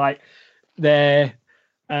feel like they're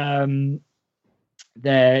sort of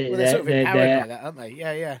empowered by that, aren't they?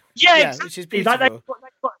 Yeah, exactly. Which is beautiful.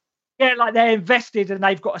 Like they're invested and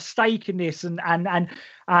they've got a stake in this, and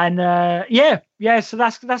So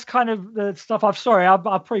that's kind of the stuff. I'm sorry, I've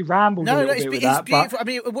probably rambled a little bit with that. It's beautiful. But I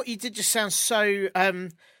mean, what you did just sounds so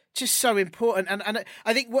just so important, and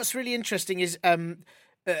I think what's really interesting is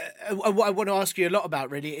what I want to ask you a lot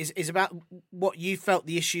about really is about what you felt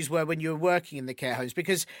the issues were when you were working in the care homes,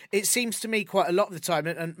 because it seems to me quite a lot of the time,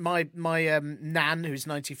 and my nan, who's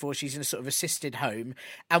 94, she's in a sort of assisted home,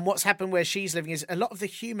 and what's happened where she's living is a lot of the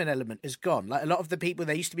human element is gone. Like a lot of the people,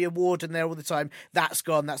 there used to be a warden there all the time, that's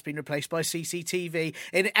gone, that's been replaced by CCTV,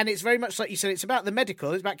 and it's very much like you said, it's about the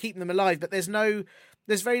medical, it's about keeping them alive, but there's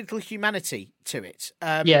very little humanity to it.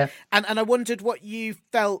 And I wondered what you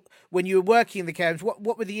felt when you were working in the care homes.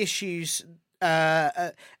 What were the issues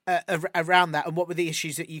around that, and what were the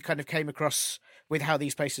issues that you kind of came across with how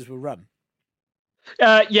these places were run?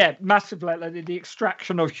 Massively. Like the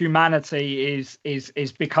extraction of humanity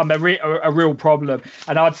is become a real problem.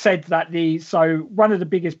 And I'd said that one of the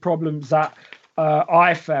biggest problems that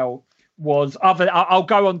I felt was other. I'll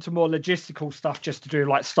go on to more logistical stuff just to do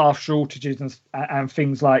like staff shortages and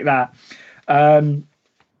things like that. But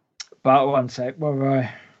one sec, what were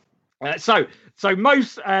I? So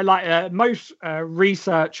most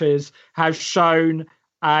researchers have shown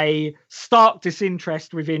a stark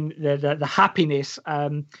disinterest within the happiness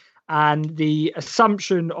and the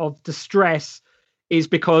assumption of distress is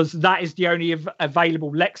because that is the only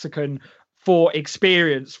available lexicon for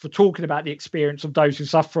talking about the experience of those who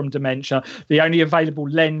suffer from dementia, the only available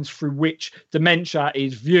lens through which dementia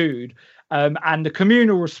is viewed. And the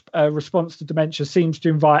communal response to dementia seems to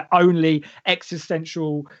invite only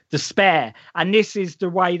existential despair. And this is the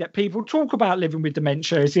way that people talk about living with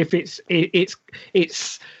dementia, as if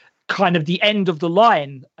it's kind of the end of the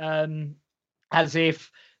line, as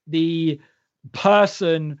if the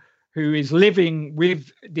person who is living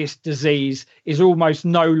with this disease is almost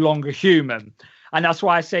no longer human. And that's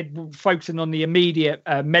why I said focusing on the immediate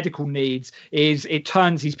medical needs is it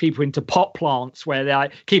turns these people into pot plants where they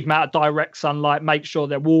keep them out of direct sunlight, make sure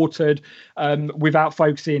they're watered, without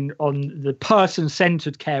focusing on the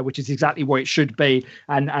person-centered care, which is exactly what it should be.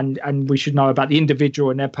 And we should know about the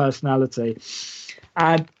individual and their personality.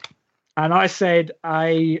 And I said,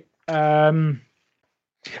 okay, yeah,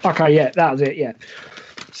 that was it. Yeah.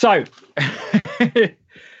 So,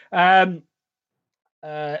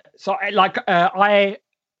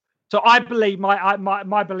 I believe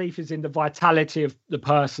my belief is in the vitality of the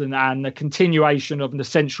person and the continuation of an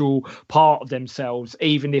essential part of themselves,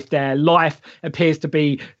 even if their life appears to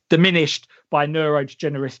be diminished by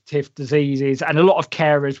neurodegenerative diseases. And a lot of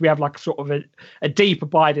carers, we have like sort of a deep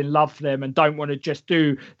abiding love for them and don't want to just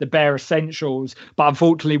do the bare essentials. But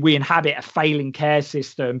unfortunately, we inhabit a failing care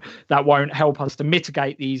system that won't help us to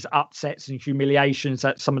mitigate these upsets and humiliations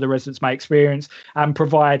that some of the residents may experience and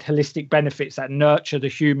provide holistic benefits that nurture the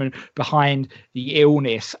human behind the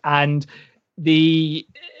illness. And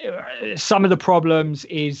some of the problems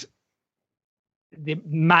is the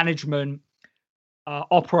management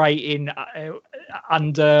operating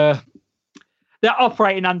under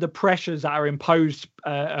pressures that are imposed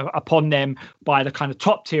upon them by the kind of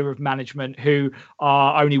top tier of management who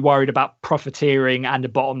are only worried about profiteering and the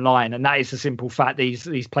bottom line. And that is a simple fact.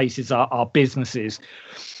 These places are businesses.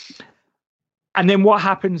 And then what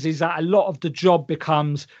happens is that a lot of the job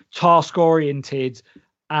becomes task oriented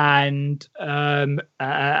and they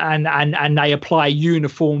apply a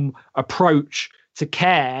uniform approach to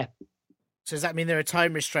care. So does that mean there are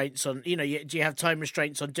time restraints on, do you have time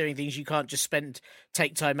restraints on doing things? You can't just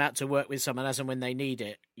take time out to work with someone as and when they need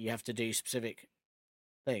it. You have to do specific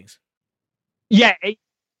things. Yeah,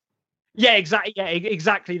 exactly. Yeah,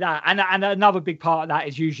 exactly that. And another big part of that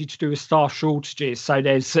is usually to do with staff shortages. So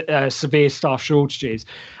there's severe staff shortages.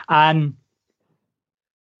 And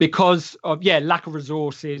because of, lack of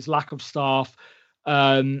resources, lack of staff,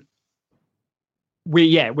 we're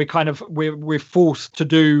forced to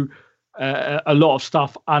do a lot of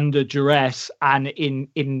stuff under duress and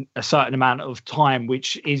in a certain amount of time,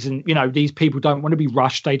 which isn't, these people don't want to be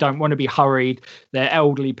rushed. They don't want to be hurried. They're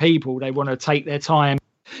elderly people. They want to take their time.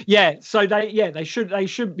 Yeah. So they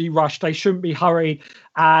shouldn't be rushed. They shouldn't be hurried.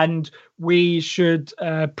 And we should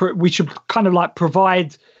kind of like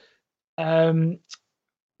provide, we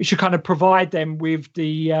should kind of provide them with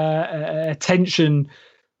the attention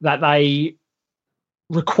that they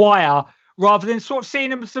require, rather than sort of seeing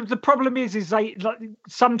them. So the problem is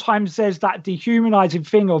sometimes there's that dehumanizing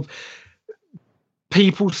thing of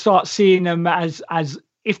people start seeing them as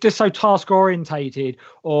if they're so task orientated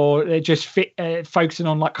or they're just focusing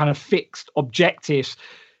on like kind of fixed objectives.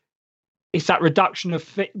 It's that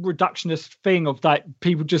reductionist thing of that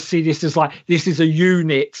people just see this as like, this is a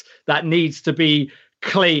unit that needs to be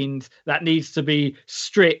cleaned, that needs to be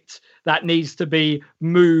strict, that needs to be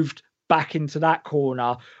moved back into that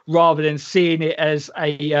corner, rather than seeing it as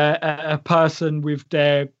a person with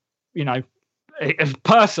their, a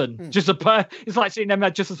person, just it's like seeing them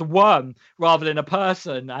just as a worm rather than a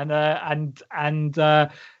person. And I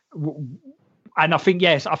think,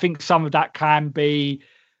 yes, I think some of that can be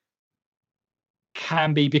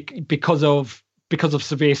because of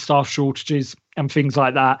severe staff shortages and things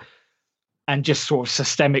like that, and just sort of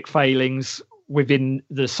systemic failings within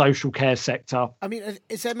the social care sector. I mean,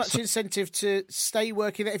 is there much incentive to stay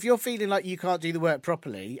working there? If you're feeling like you can't do the work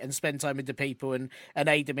properly and spend time with the people and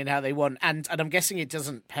aid them in how they want, and I'm guessing it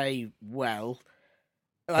doesn't pay well.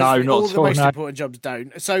 No, not all the most no. important jobs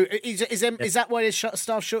don't. So is that why there's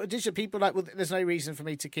staff shortage? Are people like, well, there's no reason for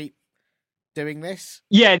me to keep doing this?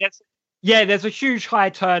 Yeah, Yeah, there's a huge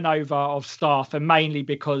high turnover of staff, and mainly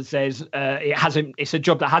because it's a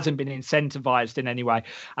job that hasn't been incentivized in any way.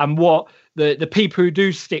 And what the people who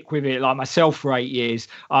do stick with it, like myself for 8 years,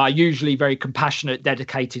 are usually very compassionate,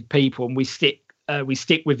 dedicated people, and we stick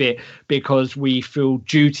with it because we feel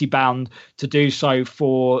duty bound to do so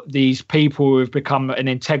for these people who have become an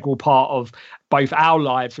integral part of both our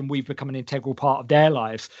lives, and we've become an integral part of their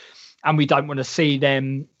lives, and we don't want to see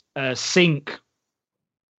them sink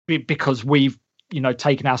because we've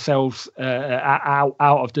taken ourselves out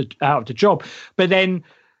of the job. But then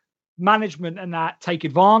management and that take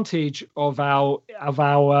advantage of our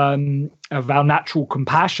natural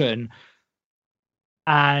compassion,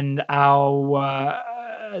 and they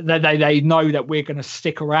know that we're going to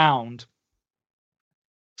stick around,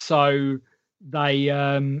 so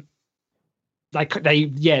they'll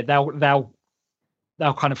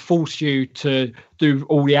kind of force you to do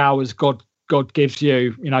all the hours God gives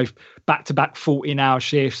you, back-to-back 14-hour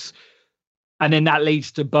shifts, and then that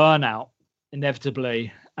leads to burnout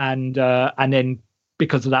inevitably, and then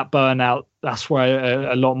because of that burnout, that's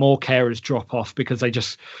where a lot more carers drop off, because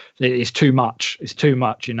it's too much,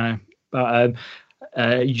 but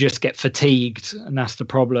you just get fatigued, and that's the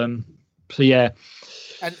problem. So yeah.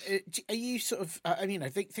 And are you sort of, I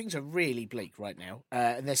think things are really bleak right now.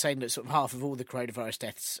 And they're saying that sort of half of all the coronavirus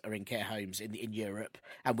deaths are in care homes in Europe.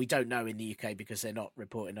 And we don't know in the UK because they're not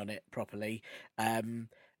reporting on it properly.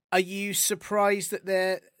 Are you surprised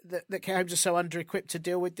that that care homes are so under-equipped to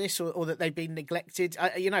deal with this, or that they've been neglected?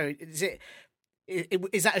 Is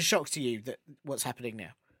that a shock to you, that what's happening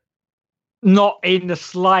now? Not in the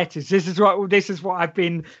slightest. This is what I've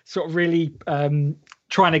been sort of really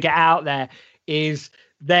trying to get out there, is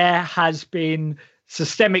there has been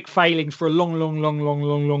systemic failings for a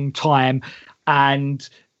long time, and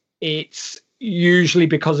it's usually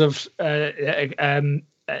because of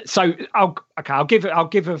so I'll give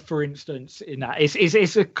a for instance in that.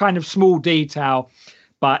 It's a kind of small detail,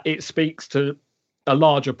 but it speaks to a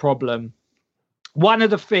larger problem. One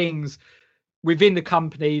of the things within the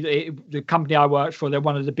company, the company I worked for, they're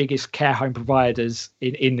one of the biggest care home providers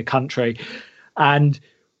in the country, and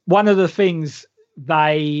one of the things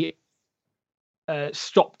they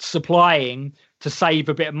stopped supplying to save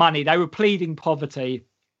a bit of money, they were pleading poverty,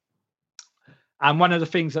 and one of the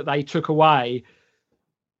things that they took away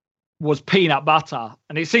was peanut butter.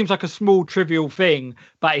 And it seems like a small trivial thing,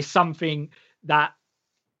 but it's something that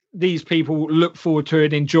these people look forward to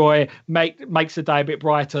and enjoy, makes the day a bit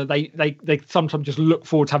brighter. They sometimes just look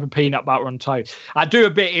forward to having peanut butter on toast. I do a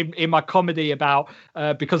bit in my comedy about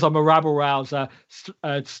because I'm a rabble rouser,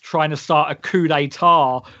 trying to start a coup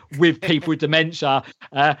d'etat with people with dementia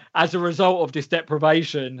as a result of this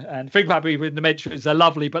deprivation. And the thing about people with dementia is they're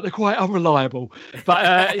lovely, but they're quite unreliable. But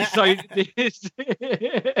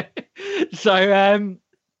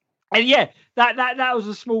and yeah, that was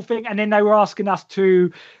a small thing. And then they were asking us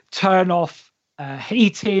to turn off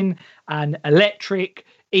heating and electric,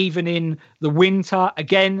 even in the winter,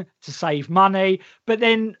 again, to save money. But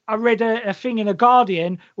then I read a thing in The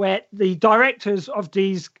Guardian where the directors of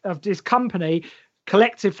this company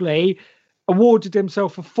collectively awarded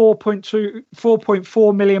themselves a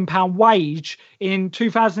 £4.4 million wage in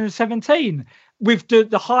 2017, with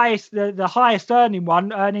the highest earning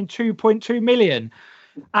one earning 2.2 million.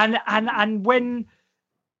 And when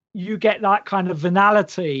you get that kind of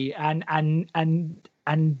venality and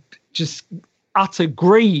just utter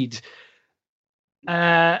greed,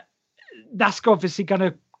 that's obviously going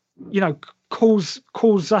to, cause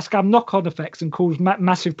that's going to knock-on effects and cause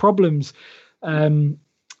massive problems in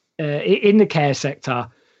the care sector.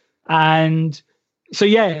 And so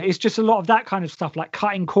yeah, it's just a lot of that kind of stuff, like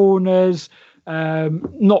cutting corners,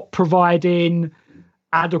 not providing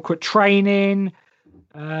adequate training,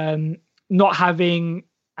 not having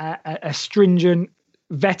a stringent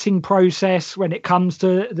vetting process when it comes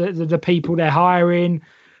to the people they're hiring.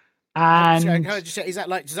 And can I just say,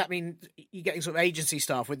 does that mean you're getting sort of agency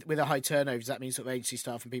staff with a high turnover? Does that mean sort of agency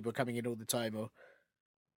staff and people are coming in all the time, or?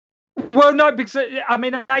 Well, no, because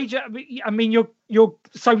you're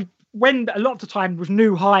so when a lot of the time with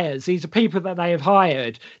new hires, these are people that they have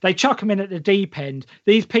hired. They chuck them in at the deep end.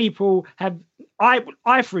 These people have.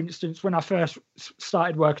 I, for instance, when I first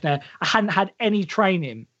started working there, I hadn't had any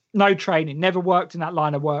training, no training, never worked in that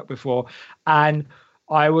line of work before. And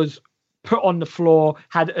I was put on the floor,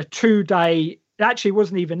 had a 2-day, actually it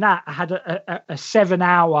wasn't even that. I had a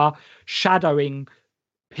 7-hour shadowing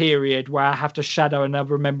period where I have to shadow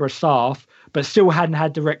another member of staff, but still hadn't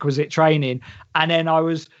had the requisite training. And then I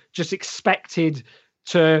was just expected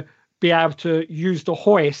to be able to use the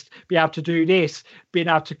hoist, be able to do this, being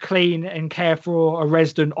able to clean and care for a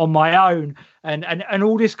resident on my own, and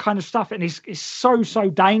all this kind of stuff. And it's so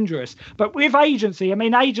dangerous. But with agency, I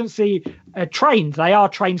mean, agency are trained. They are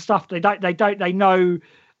trained stuff. They know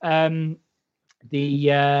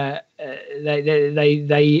they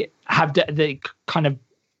have the kind of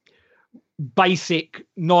basic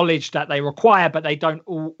knowledge that they require, but they don't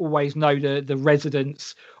always know the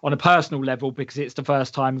residents on a personal level because it's the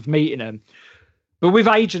first time of meeting them. But with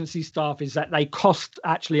agency staff is that they cost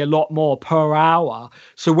actually a lot more per hour.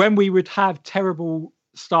 So when we would have terrible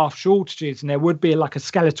staff shortages and there would be like a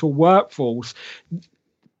skeletal workforce,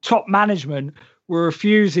 top management were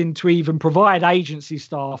refusing to even provide agency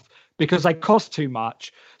staff because they cost too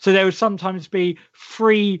much. So there would sometimes be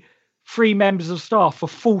three members of staff for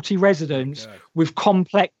 40 residents with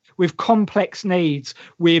complex needs,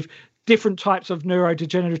 with different types of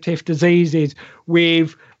neurodegenerative diseases,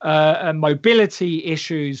 with mobility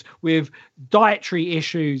issues, with dietary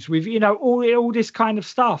issues, with, you know, all this kind of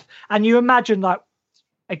stuff. And you imagine that,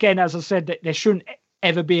 again, as I said, that there shouldn't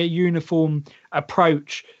ever be a uniform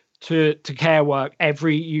approach to care work.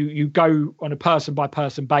 You go on a person by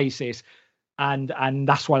person basis. And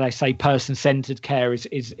that's why they say person-centered care is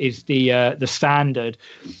the standard.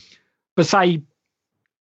 But say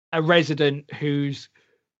a resident who's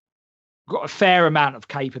got a fair amount of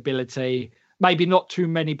capability, maybe not too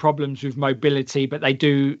many problems with mobility, but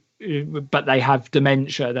they have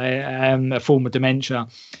dementia, a form of dementia.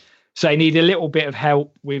 So they need a little bit of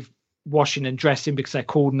help with washing and dressing because their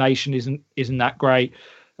coordination isn't that great.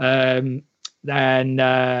 And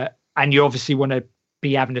you obviously want to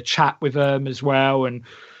be having a chat with them as well and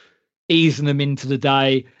easing them into the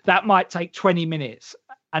day. That might take 20 minutes.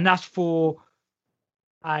 And that's for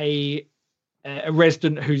a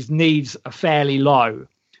resident whose needs are fairly low.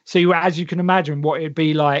 So as you can imagine, what it'd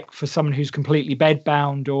be like for someone who's completely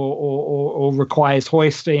bedbound or requires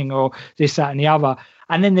hoisting or this, that, and the other.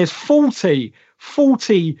 And then there's 40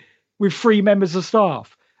 with 3 members of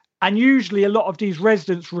staff. And usually a lot of these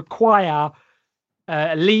residents require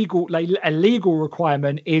a legal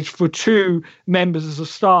requirement is for 2 members of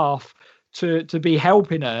staff to be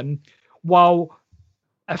helping them, while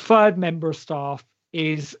a 3rd member of staff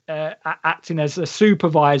is acting as a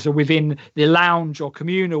supervisor within the lounge or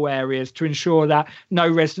communal areas to ensure that no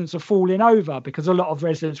residents are falling over, because a lot of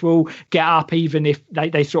residents will get up even if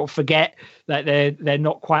they sort of forget that they're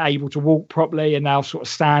not quite able to walk properly, and they'll sort of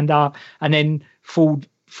stand up and then fall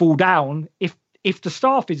down if the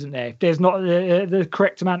staff isn't there, if there's not the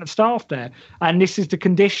correct amount of staff there. And this is the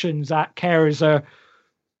conditions that carers are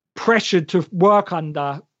pressured to work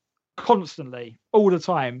under constantly, all the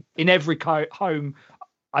time, in every home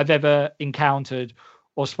I've ever encountered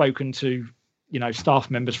or spoken to, you know, staff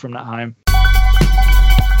members from that home.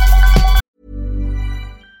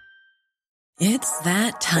 It's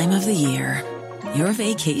that time of the year. Your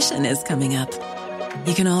vacation is coming up.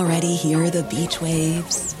 You can already hear the beach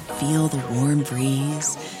waves, feel the warm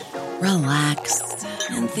breeze, relax,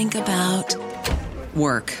 and think about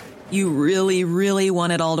work. You really, really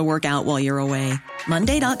want it all to work out while you're away.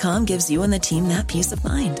 Monday.com gives you and the team that peace of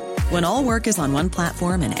mind. When all work is on one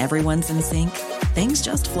platform and everyone's in sync, things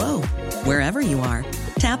just flow. Wherever you are,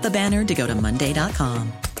 tap the banner to go to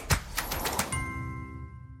Monday.com.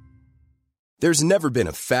 There's never been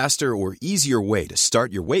a faster or easier way to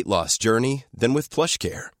start your weight loss journey than with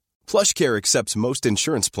PlushCare. PlushCare accepts most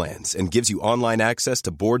insurance plans and gives you online access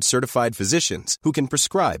to board-certified physicians who can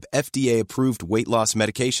prescribe FDA-approved weight loss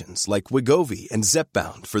medications like Wegovy and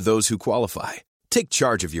Zepbound for those who qualify. Take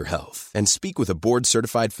charge of your health and speak with a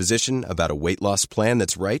board-certified physician about a weight loss plan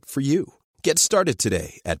that's right for you. Get started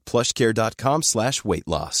today at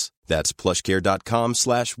plushcare.com/weight-loss. That's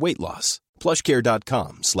plushcare.com/weight-loss.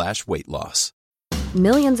 plushcare.com/weight-loss.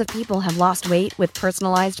 Millions of people have lost weight with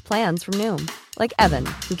personalized plans from Noom. Like Evan,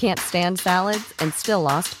 who can't stand salads and still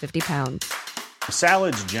lost 50 pounds.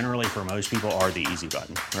 Salads generally for most people are the easy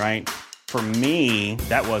button, right? For me,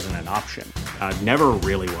 that wasn't an option. I never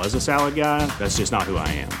really was a salad guy. That's just not who I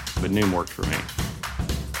am. But Noom worked for me.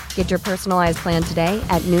 Get your personalized plan today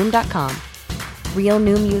at Noom.com. Real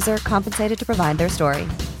Noom user compensated to provide their story.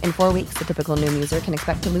 In 4 weeks, the typical Noom user can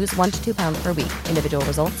expect to lose 1 to 2 pounds per week. Individual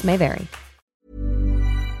results may vary.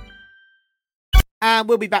 And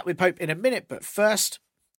we'll be back with Pope in a minute, but first...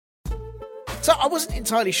 So I wasn't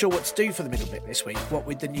entirely sure what to do for the middle bit this week, what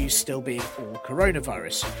with the news still being all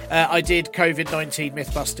coronavirus. I did COVID-19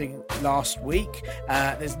 myth-busting last week.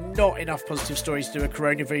 There's not enough positive stories to do a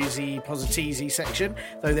coronavirus positizi section,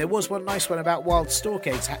 though there was one nice one about wild stork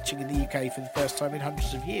eggs hatching in the UK for the first time in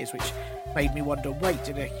hundreds of years, which Made me wonder, wait,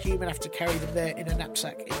 did a human have to carry them there in a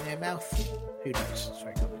knapsack in their mouth? Who knows? It's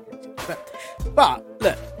very complicated. But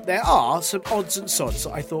look, there are some odds and sods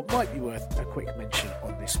that I thought might be worth a quick mention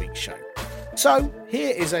on this week's show. So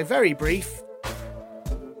here is a very brief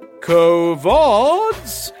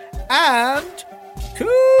Covods and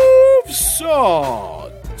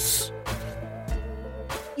Covsods.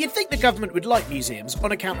 You'd think the government would like museums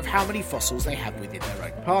on account of how many fossils they have within their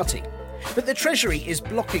own party. But the Treasury is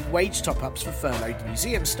blocking wage top-ups for furloughed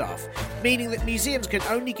museum staff, meaning that museums can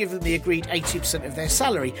only give them the agreed 80% of their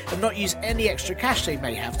salary and not use any extra cash they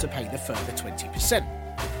may have to pay the further 20%.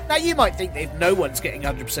 Now, you might think that if no one's getting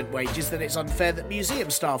 100% wages, then it's unfair that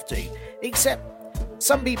museum staff do, except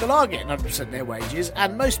some people are getting 100% their wages,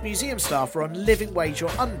 and most museum staff are on living wage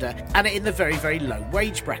or under, and are in the very, very low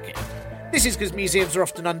wage bracket. This is because museums are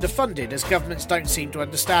often underfunded, as governments don't seem to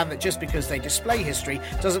understand that just because they display history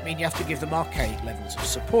doesn't mean you have to give them archaic levels of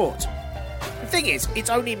support. The thing is, it's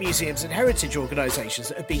only museums and heritage organisations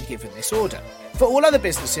that have been given this order. For all other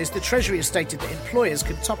businesses, the Treasury has stated that employers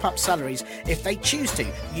can top up salaries if they choose to,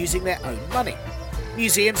 using their own money.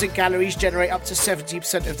 Museums and galleries generate up to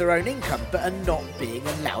 70% of their own income, but are not being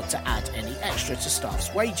allowed to add any extra to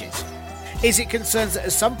staff's wages. Is it concerns that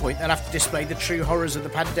at some point they'll have to display the true horrors of the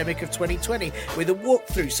pandemic of 2020 with a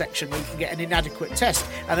walkthrough section where you can get an inadequate test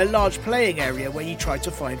and a large playing area where you try to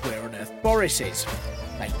find where on earth Boris is?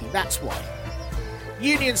 Maybe that's why.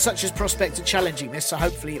 Unions such as Prospect are challenging this, so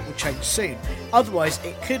hopefully it will change soon. Otherwise,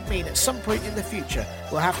 it could mean at some point in the future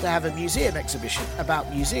we'll have to have a museum exhibition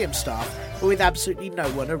about museum staff, but with absolutely no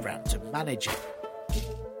one around to manage it.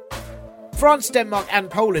 France, Denmark and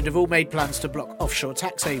Poland have all made plans to block offshore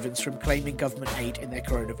tax havens from claiming government aid in their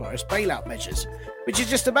coronavirus bailout measures, which is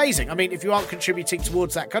just amazing. I mean, if you aren't contributing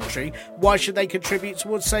towards that country, why should they contribute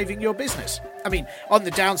towards saving your business? I mean, on the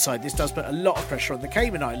downside, this does put a lot of pressure on the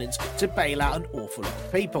Cayman Islands to bail out an awful lot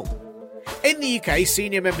of people. In the UK,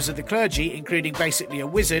 senior members of the clergy, including basically a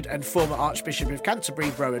wizard and former Archbishop of Canterbury,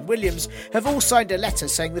 Rowan Williams, have all signed a letter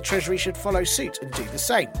saying the Treasury should follow suit and do the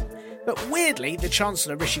same. But weirdly, the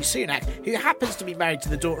Chancellor Rishi Sunak, who happens to be married to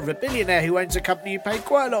the daughter of a billionaire who owns a company who paid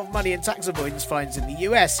quite a lot of money in tax avoidance fines in the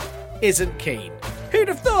US, isn't keen. Who'd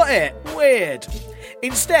have thought it? Weird.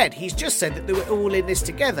 Instead, he's just said that they were all in this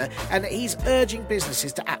together and that he's urging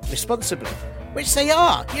businesses to act responsibly. Which they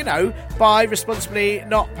are, by responsibly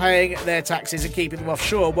not paying their taxes and keeping them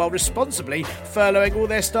offshore while responsibly furloughing all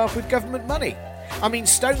their staff with government money. I mean,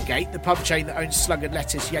 Stonegate, the pub chain that owns Slug and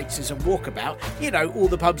Lettuce, Yates's and Walkabout, all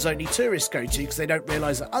the pubs only tourists go to because they don't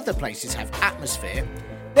realise that other places have atmosphere.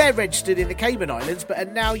 They're registered in the Cayman Islands but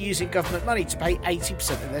are now using government money to pay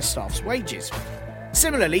 80% of their staff's wages.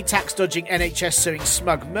 Similarly, tax-dodging NHS suing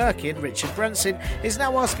smug Merkin, Richard Branson, is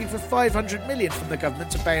now asking for $500 million from the government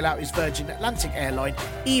to bail out his Virgin Atlantic airline,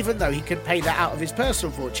 even though he could pay that out of his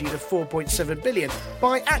personal fortune of $4.7 billion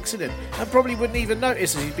by accident, and probably wouldn't even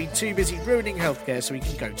notice as he's been too busy ruining healthcare so he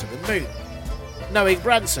can go to the moon. Knowing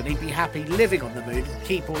Branson, he'd be happy living on the moon and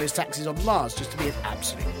keep all his taxes on Mars just to be an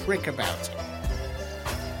absolute prick about it.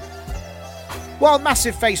 While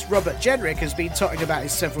massive-faced Robert Jenrick has been totting about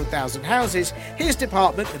his several thousand houses, his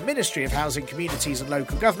department, the Ministry of Housing, Communities and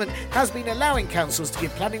Local Government, has been allowing councils to give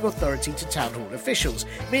planning authority to town hall officials,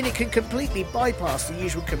 meaning it can completely bypass the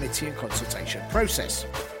usual committee and consultation process.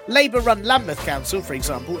 Labour-run Lambeth Council, for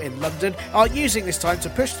example, in London, are using this time to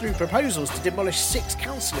push through proposals to demolish 6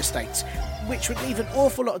 council estates, which would leave an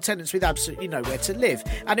awful lot of tenants with absolutely nowhere to live,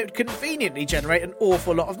 and it would conveniently generate an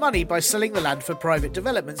awful lot of money by selling the land for private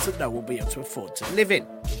developments that no one will be able to afford to live in.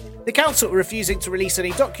 The council were refusing to release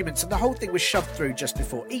any documents and the whole thing was shoved through just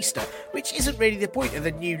before Easter, which isn't really the point of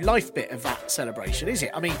the new life bit of that celebration, is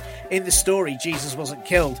it? I mean, in the story, Jesus wasn't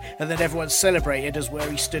killed and then everyone celebrated as where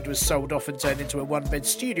he stood was sold off and turned into a one-bed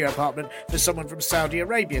studio apartment for someone from Saudi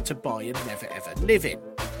Arabia to buy and never ever live in.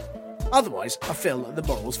 Otherwise, I feel that the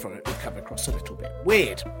morals from it would come across a little bit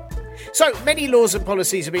weird. So, many laws and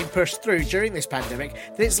policies have been pushed through during this pandemic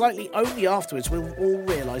that it's likely only afterwards we'll all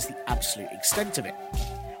realise the absolute extent of it.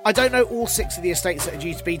 I don't know all 6 of the estates that are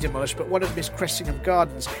due to be demolished, but one of them is Cressingham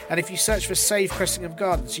Gardens, and if you search for Save Cressingham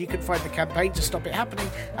Gardens, you can find the campaign to stop it happening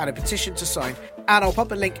and a petition to sign, and I'll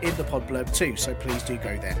pop a link in the pod blurb too, so please do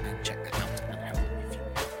go there and check that out.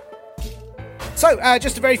 So,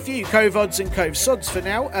 just a very few Covods and Covsods for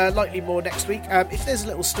now, likely more next week. If there's a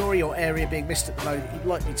little story or area being missed at the moment that you'd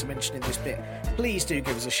like me to mention in this bit, please do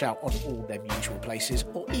give us a shout on all them usual places,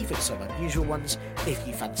 or even some unusual ones, if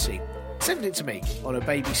you fancy. Send it to me on a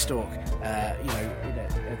baby stork, in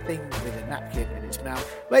a thing with a napkin in its mouth.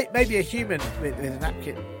 Maybe a human with a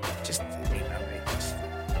napkin. Just email me.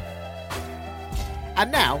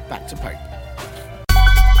 And now, back to Pope.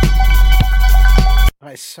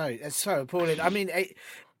 It's so appalling. I mean,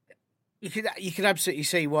 you could absolutely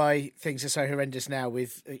see why things are so horrendous now.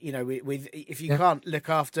 With with if you can't look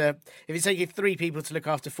after, if it's taking 3 people to look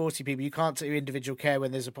after 40 people, you can't do individual care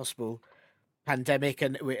when there's a possible pandemic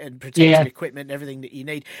and protective equipment and everything that you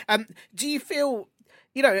need. Do you feel,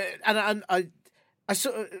 and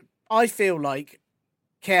I feel like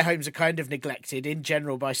care homes are kind of neglected in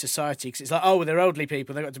general by society, because it's like, oh, well, they're elderly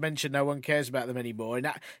people, they've got dementia, no one cares about them anymore in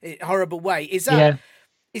that horrible way. Is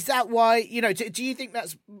that why, do you think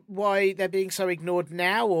that's why they're being so ignored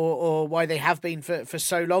now, or why they have been for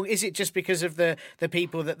so long? Is it just because of the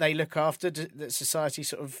people that they look after that society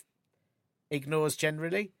sort of ignores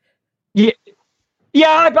generally?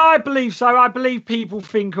 Yeah, I believe so. I believe people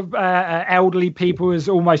think of elderly people as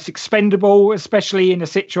almost expendable, especially in a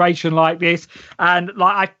situation like this. And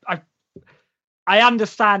like I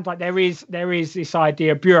understand, like there is this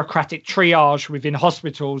idea of bureaucratic triage within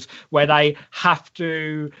hospitals where they have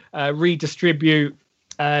to redistribute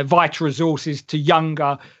vital resources to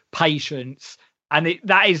younger patients, and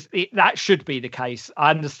that should be the case. I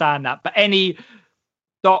understand that, but any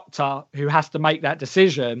doctor who has to make that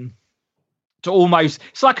decision to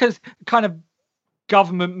it's like a kind of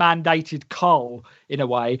government mandated cull in a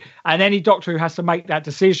way, and any doctor who has to make that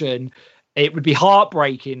decision, it would be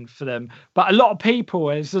heartbreaking for them. But a lot of people,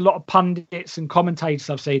 there's a lot of pundits and commentators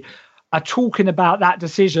I've seen, are talking about that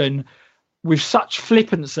decision with such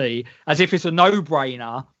flippancy as if it's a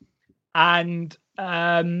no-brainer, and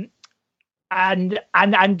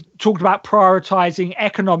talked about prioritizing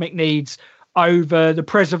economic needs over the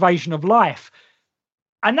preservation of life.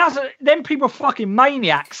 And then people are fucking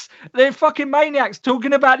maniacs. They're fucking maniacs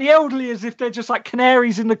talking about the elderly as if they're just like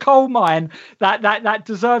canaries in the coal mine that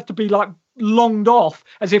deserve to be like longed off,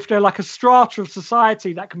 as if they're like a strata of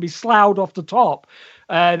society that can be sloughed off the top,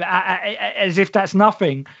 as if that's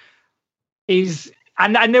nothing.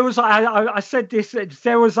 And there was, I said this,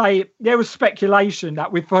 there was speculation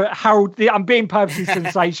that with Harold, I'm being purposely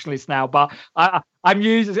sensationalist now, but I'm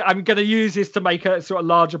going to use this to make a sort of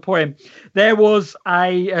larger point. There was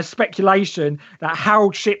a speculation that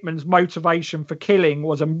Harold Shipman's motivation for killing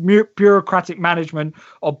was a bureaucratic management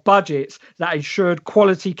of budgets that ensured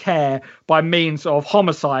quality care by means of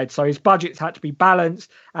homicide. So his budgets had to be balanced,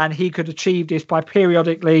 and he could achieve this by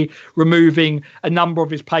periodically removing a number of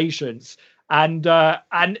his patients. And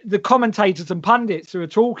the commentators and pundits who are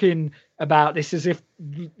talking about this as if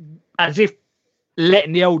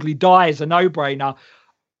letting the elderly die is a no-brainer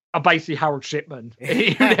are basically Harold Shipman.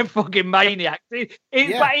 They're fucking maniacs. But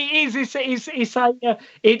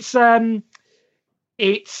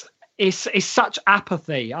it's such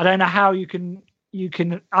apathy. I don't know how you can.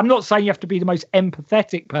 I'm not saying you have to be the most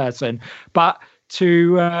empathetic person, but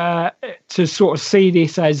to sort of see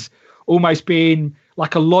this as almost being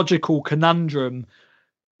like a logical conundrum,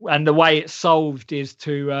 and the way it's solved is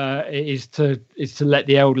to let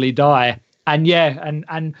the elderly die. And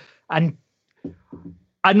and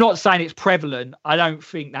I'm not saying it's prevalent. I don't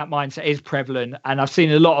think that mindset is prevalent, and I've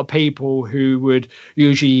seen a lot of people who would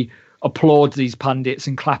usually applaud these pundits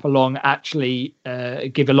and clap along actually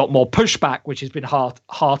give a lot more pushback, which has been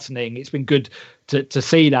heartening. It's been good to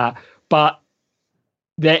see that, but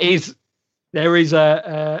there is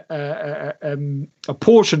a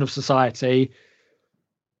portion of society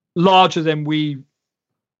larger than we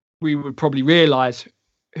would probably realise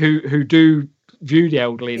who do view the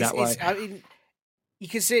elderly that way. I mean, you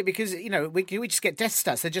can see it because we just get death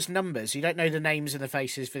stats. They're just numbers. You don't know the names and the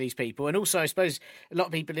faces for these people, and also I suppose a lot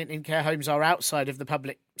of people in care homes are outside of the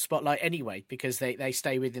public spotlight anyway because they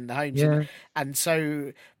stay within the homes, and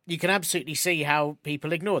so you can absolutely see how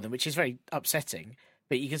people ignore them, which is very upsetting.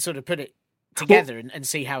 But you can sort of put it together and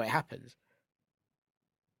see how it happens.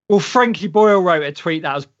 Well, Frankie Boyle wrote a tweet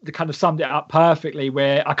that kind of summed it up perfectly,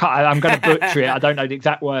 where I'm going to butcher it. I don't know the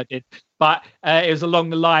exact wording, but it was along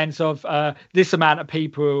the lines of this amount of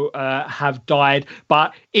people have died,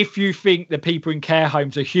 but if you think the people in care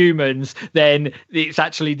homes are humans, then it's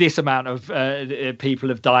actually this amount of people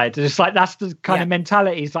have died. It's like that's the kind of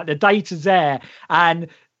mentality. It's like the data's there, and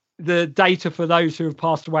the data for those who have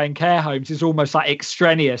passed away in care homes is almost like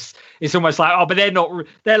extraneous. It's almost like, but they're not,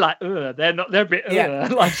 they're like, they're a bit,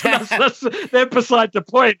 like, they're beside the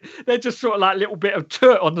point. They're just sort of like a little bit of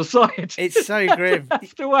toot on the side. It's so grim.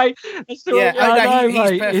 That's the way. He's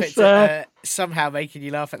perfect at somehow making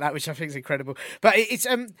you laugh at that, which I think is incredible. But it's,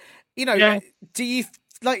 do you,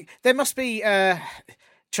 like, there must be, try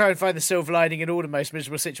and find the silver lining in all the most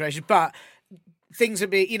miserable situations, but things are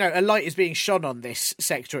being, a light is being shone on this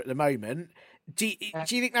sector at the moment. Do you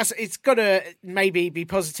think it's got to maybe be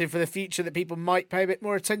positive for the future that people might pay a bit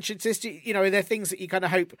more attention to this? Are there things that you kind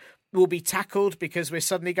of hope will be tackled because we're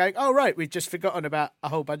suddenly going, oh, right, we've just forgotten about a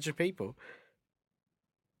whole bunch of people?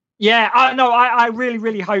 Yeah, I really,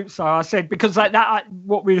 really hope so. I said, because like that,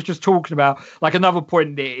 what we were just talking about, like another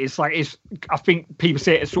point is like, I think people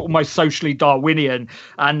see it as sort of almost socially Darwinian,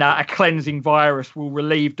 and a cleansing virus will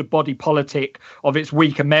relieve the body politic of its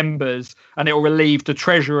weaker members, and it will relieve the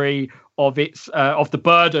treasury of its of the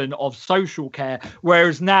burden of social care.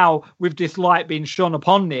 Whereas now, with this light being shone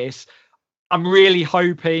upon this, I'm really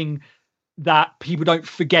hoping that people don't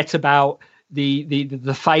forget about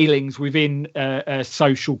the failings within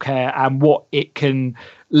social care and what it can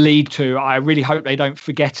lead to. I really hope they don't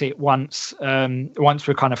forget it once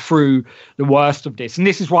we're kind of through the worst of this. And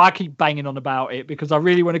this is why I keep banging on about it, because I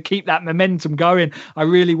really want to keep that momentum going. I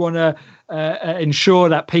really want to ensure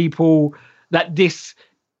that that this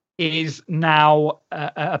is now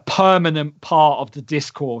a permanent part of the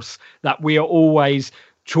discourse, that we are always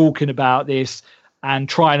talking about this and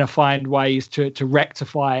trying to find ways to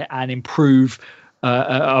rectify and improve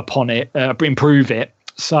upon it, improve it.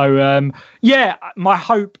 So my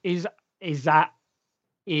hope is that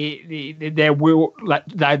there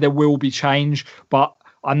will be change, but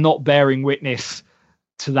I'm not bearing witness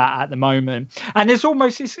to that at the moment. And there's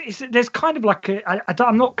almost there's kind of like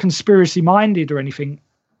I'm not conspiracy minded or anything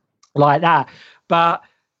like that, but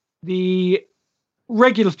the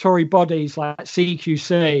regulatory bodies like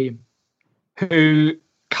CQC, who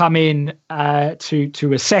come in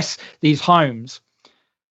to assess these homes,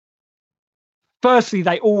 firstly,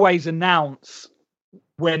 they always announce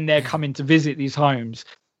when they're coming to visit these homes.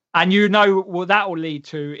 And what that will lead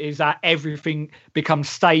to is that everything becomes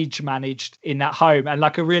stage managed in that home. And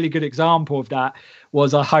like a really good example of that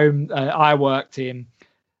was a home I worked in.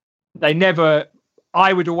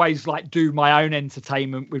 I would always like do my own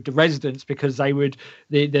entertainment with the residents, because they would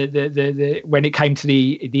when it came to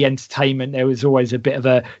the entertainment, there was always a bit of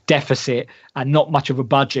a deficit and not much of a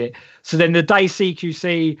budget. So then the day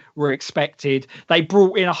CQC were expected, they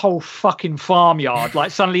brought in a whole fucking farmyard.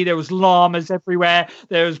 Like suddenly there was llamas everywhere,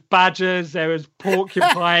 there was badgers, there was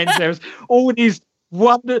porcupines, there was all these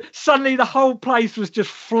suddenly the whole place was just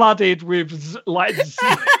flooded with like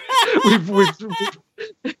with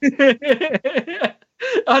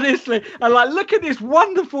honestly, and like, look at this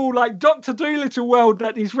wonderful like Dr. Dolittle world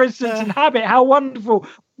that these residents inhabit. How wonderful!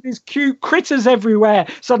 These cute critters everywhere,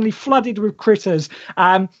 suddenly flooded with critters.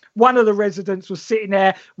 One of the residents was sitting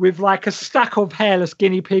there with like a stack of hairless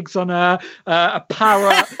guinea pigs on a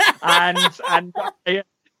parrot and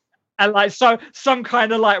like some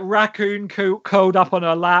kind of like raccoon curled up on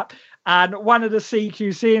her lap. And one of the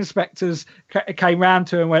CQC inspectors came round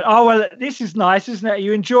to her and went, "Oh, well, this is nice, isn't it? Are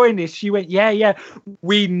you enjoying this?" She went, Yeah.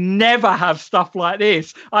 We never have stuff like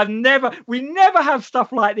this. We never have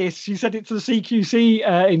stuff like this. She said it to the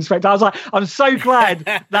CQC inspector. I was like, I'm so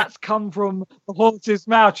glad that's come from the horse's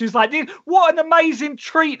mouth. She's like, what an amazing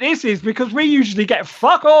treat this is, because we usually get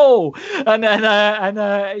fuck all. And then,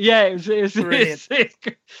 it was brilliant.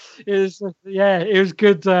 It was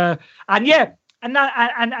good.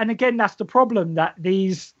 And again, that's the problem, that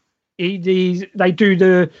they do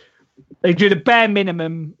the bare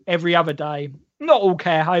minimum every other day. Not all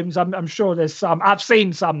care homes. I'm sure there's some. I've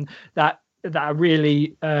seen some that are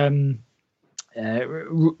really they're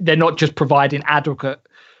not just providing adequate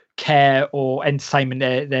care or entertainment.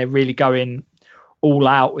 They're really going all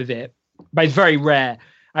out with it. But it's very rare.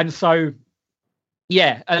 And so,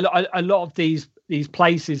 a lot of these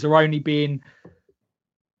places are only being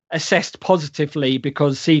assessed positively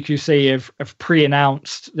because CQC have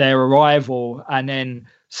pre-announced their arrival, and then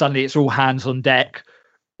suddenly it's all hands on deck.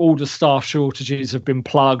 All the staff shortages have been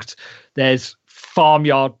plugged. There's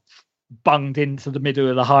farmyard bunged into the middle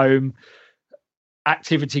of the home,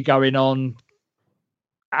 activity going on,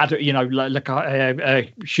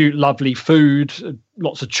 shoot lovely food,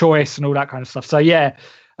 lots of choice and all that kind of stuff. So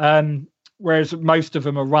whereas most of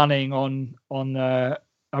them are running on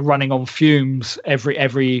fumes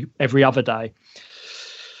every other day.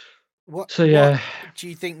 What do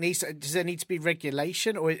you think does there need to be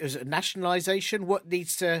regulation, or is it nationalisation? What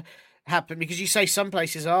needs to happen? Because you say some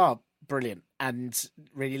places are brilliant and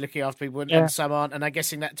really looking after people, and some aren't, and I'm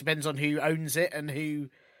guessing that depends on who owns it and who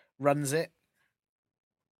runs it.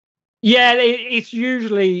 It's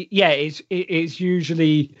usually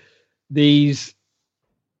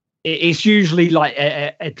like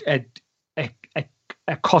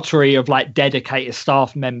a coterie of like dedicated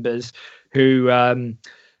staff members who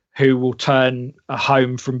will turn a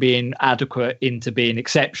home from being adequate into being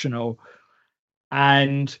exceptional.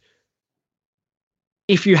 And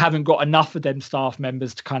if you haven't got enough of them staff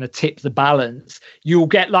members to kind of tip the balance, you'll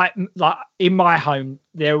get like in my home,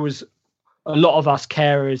 there was a lot of us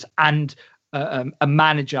carers and a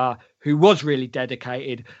manager who was really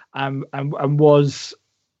dedicated and was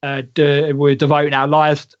we're devoting our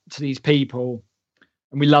lives to these people,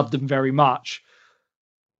 and we loved them very much.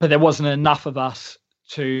 But there wasn't enough of us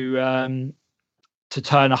to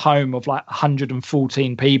turn a home of like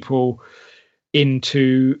 114 people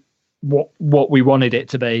into what we wanted it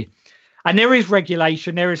to be. And there is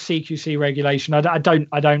regulation, there is CQC regulation. I don't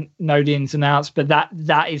know the ins and outs, but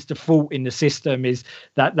that is the fault in the system, is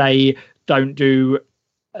that they don't do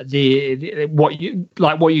the what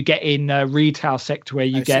you get in retail sector, where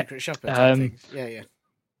you get secret shopper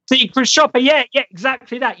secret shopper,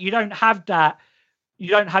 exactly that. You don't have that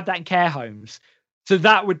in care homes. So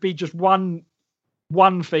that would be just one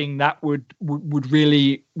thing that would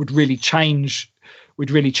really change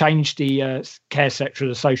the care sector,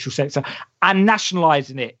 the social sector, and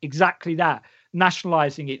nationalising it. Exactly that,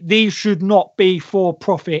 nationalising it. These should not be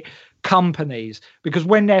for-profit companies, because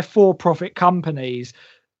when they're for-profit companies,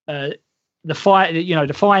 the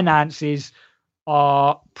finances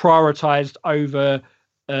are prioritised over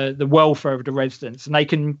the welfare of the residents, and they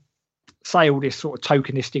can say all this sort of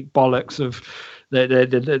tokenistic bollocks of the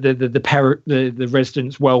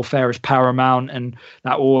residents' welfare is paramount, and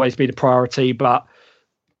that will always be the priority, but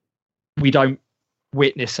we don't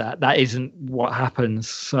witness that isn't what happens.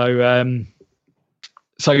 So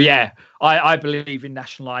yeah, I believe in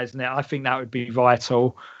nationalising it. I think that would be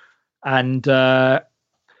vital, and trying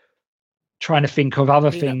to think of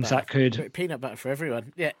other things that could peanut butter for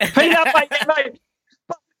everyone. Yeah, peanut butter, mate.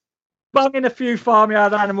 Bung in a few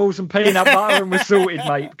farmyard animals and peanut butter and we're sorted,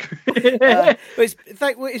 mate.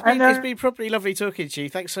 It's been properly lovely talking to you.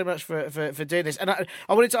 Thanks so much for doing this. And I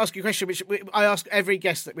wanted to ask you a question, which I ask every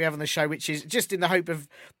guest that we have on the show, which is just in the hope of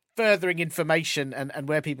furthering information and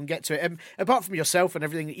where people can get to it. Apart from yourself and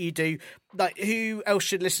everything that you do, like, who else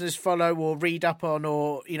should listeners follow or read up on,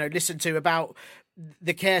 or listen to about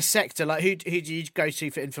the care sector? Like, who do you go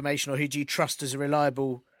to for information, or who do you trust as a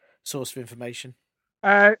reliable source of information?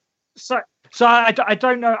 So I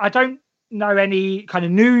don't know. I don't know any kind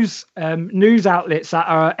of news outlets that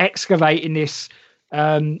are excavating this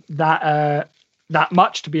that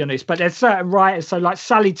much, to be honest. But there's certain writers. So like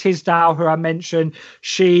Sally Tisdale, who I mentioned,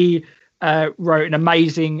 she wrote an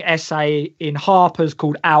amazing essay in Harper's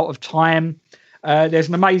called "Out of Time." There's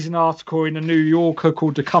an amazing article in the New Yorker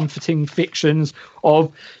called "The Comforting Fictions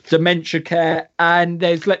of Dementia Care," and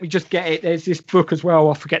let me just get it. There's this book as well.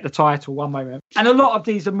 I forget the title. One moment. And a lot of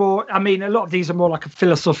these are more like a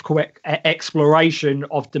philosophical exploration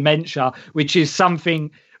of dementia, which is something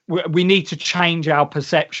we need to change our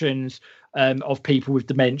perceptions of people with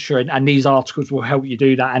dementia, and these articles will help you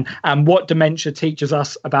do that. And what dementia teaches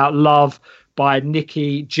us about love, by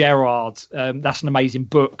Nikki Gerard. That's an amazing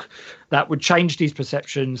book that would change these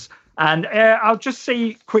perceptions. And I'll just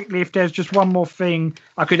see quickly if there's just one more thing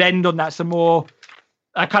I could end on. That's a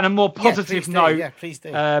kind of more positive note. Yeah, please do.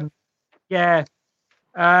 And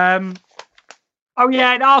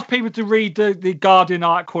ask people to read the Guardian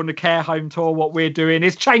article on the care home tour. What we're doing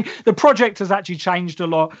is change. The project has actually changed a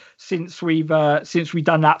lot since we've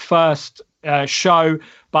done that first show.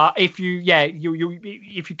 But if you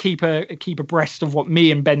keep abreast of what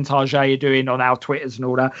me and Ben Tarjay are doing on our Twitters and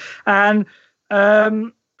all that, and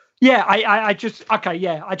I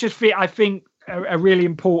think a really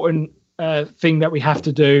important thing that we have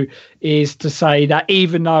to do is to say that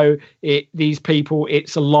even though these people,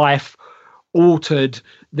 it's a life altered,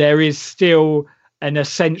 there is still an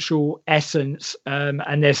essential essence,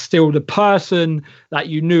 and there's still the person that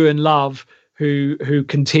you knew and love who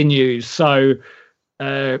continues. So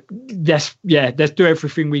let's do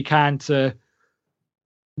everything we can to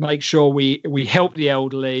make sure we help the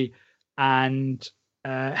elderly and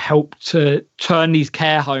help to turn these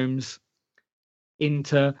care homes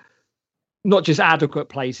into not just adequate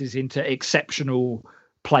places, into exceptional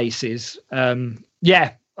places.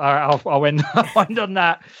 I'll end on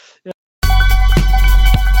that.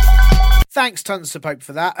 Thanks tons to Pope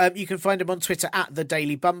for that. You can find him on Twitter at The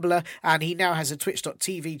Daily Bumbler, and he now has a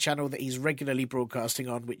twitch.tv channel that he's regularly broadcasting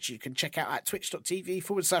on, which you can check out at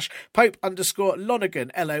twitch.tv/Pope_Lonergan,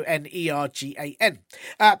 Lonergan.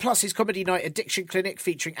 Plus his comedy night addiction clinic,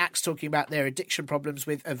 featuring acts talking about their addiction problems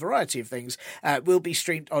with a variety of things, will be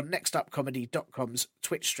streamed on nextupcomedy.com's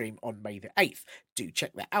Twitch stream on May the 8th. Do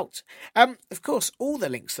check that out. Of course, all the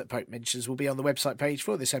links that Pope mentions will be on the website page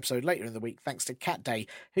for this episode later in the week, thanks to Cat Day,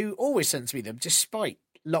 who always sends me them despite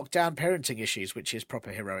lockdown parenting issues, which is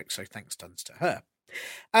proper heroic, so thanks tons to her.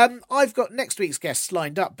 I've got next week's guests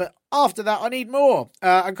lined up, but after that I need more.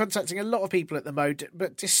 I'm contacting a lot of people at the moment,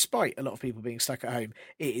 but despite a lot of people being stuck at home,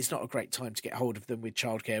 it is not a great time to get hold of them with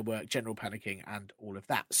childcare, work, general panicking and all of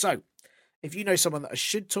that. So if you know someone that I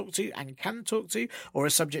should talk to and can talk to, or a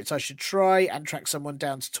subject I should try and track someone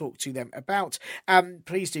down to talk to them about,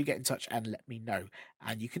 please do get in touch and let me know.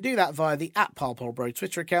 And you can do that via the @ParlPolBro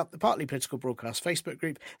Twitter account, the Partly Political Broadcast Facebook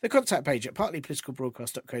group, the contact page at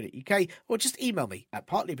partlypoliticalbroadcast.co.uk, or just email me at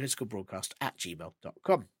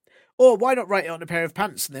partlypoliticalbroadcast@gmail.com. Or why not write it on a pair of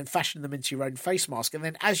pants and then fashion them into your own face mask, and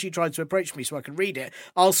then as you try to approach me so I can read it,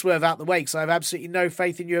 I'll swerve out the way because I have absolutely no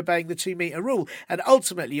faith in you obeying the 2-metre rule, and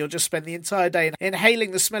ultimately you'll just spend the entire day inhaling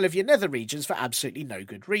the smell of your nether regions for absolutely no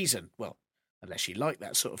good reason. Well, unless you like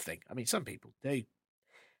that sort of thing. I mean, some people do.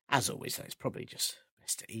 As always, though, it's probably just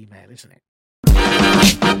best to email, isn't it?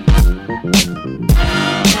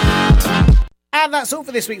 And that's all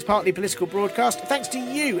for this week's Partly Political Broadcast. Thanks to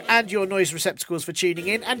you and your noise receptacles for tuning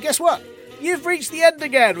in. And guess what? You've reached the end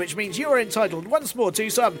again, which means you are entitled once more to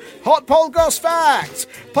some Hot Pol Goss Facts.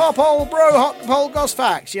 Bro Hot Pol Goss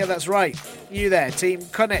Facts. Yeah, that's right. You there, Team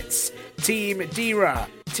Konets, Team Dira,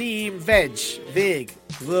 Team Vig,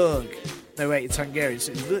 Vug. No, wait, it's Hungarian.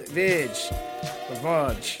 So it's Vig,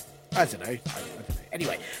 Vaj. I don't know.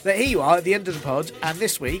 Anyway, but here you are at the end of the pod, and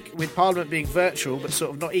this week, with Parliament being virtual but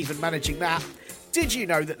sort of not even managing that, did you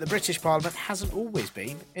know that the British Parliament hasn't always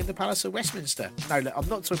been in the Palace of Westminster? No, look, I'm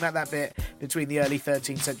not talking about that bit between the early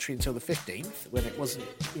 13th century until the 15th, when it wasn't,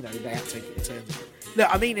 they had to take it in turns. No,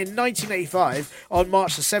 I mean in 1985, on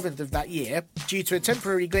March the 7th of that year, due to a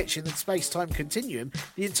temporary glitch in the space-time continuum,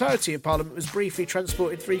 the entirety of Parliament was briefly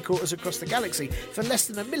transported 3/4 across the galaxy for less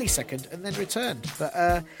than a millisecond and then returned.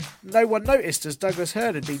 But no one noticed, as Douglas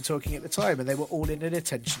Hurd had been talking at the time, and they were all in an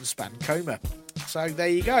attention span coma. So there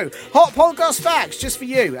you go. Hot Pol Goss Facts just for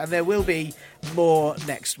you, and there will be more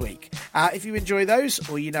next week. If you enjoy those,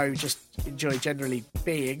 or just enjoy generally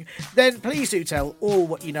being, then please do tell all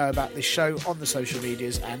what you know about this show on the social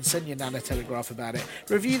medias and send your Nana Telegraph about it.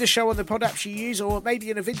 Review the show on the pod apps you use, or maybe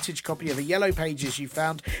in a vintage copy of a Yellow Pages you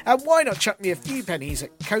found. And why not chuck me a few pennies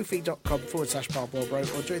at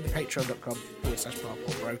kofi.com/ParlPolBro, or join the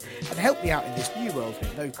patreon.com/ParlPolBro and help me out in this new world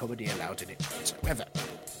with no comedy allowed in it whatsoever.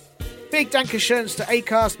 Big dankeschöns to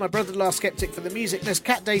Acast, my brother-in-law Skeptic for the musicness,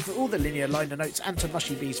 Cat Day for all the linear liner notes, and to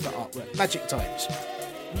Mushy Bees for artwork. Magic times.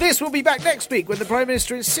 This will be back next week when the Prime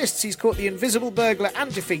Minister insists he's caught the invisible burglar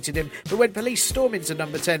and defeated him, but when police storm into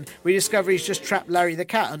number 10, we discover he's just trapped Larry the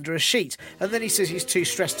cat under a sheet, and then he says he's too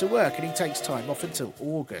stressed to work and he takes time off until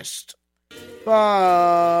August.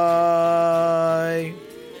 Bye!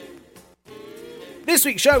 This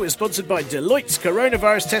week's show is sponsored by Deloitte's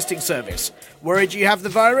Coronavirus Testing Service. Worried you have the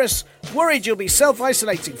virus? Worried you'll be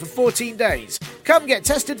self-isolating for 14 days? Come get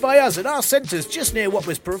tested by us at our centres just near what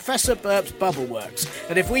was Professor Burp's Bubble Works.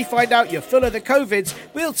 And if we find out you're full of the COVIDs,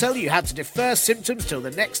 we'll tell you how to defer symptoms till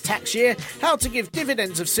the next tax year, how to give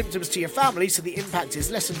dividends of symptoms to your family so the impact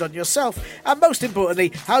is lessened on yourself, and most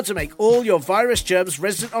importantly, how to make all your virus germs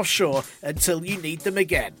resident offshore until you need them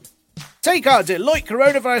again. Take our Deloitte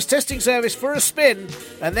Coronavirus Testing Service for a spin,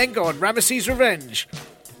 and then go on Ramesses Revenge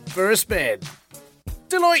for a spin.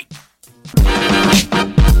 Deloitte!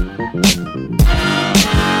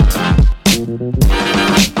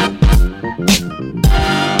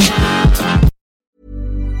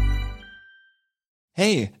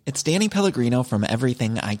 Hey, it's Danny Pellegrino from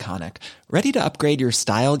Everything Iconic. Ready to upgrade your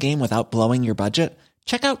style game without blowing your budget?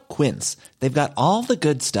 Check out Quince. They've got all the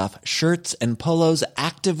good stuff, shirts and polos,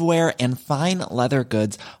 activewear, and fine leather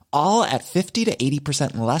goods, all at 50 to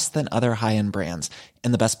 80% less than other high-end brands.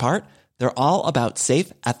 And the best part? They're all about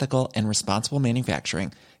safe, ethical, and responsible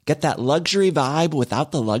manufacturing. Get that luxury vibe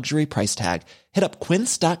without the luxury price tag. Hit up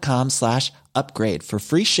quince.com/upgrade for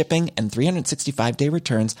free shipping and 365-day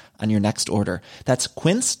returns on your next order. That's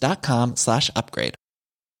quince.com/upgrade.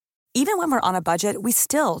 Even when we're on a budget, we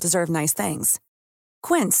still deserve nice things.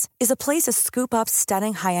 Quince is a place to scoop up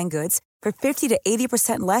stunning high-end goods for 50 to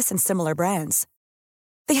 80% less than similar brands.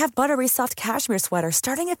 They have buttery soft cashmere sweaters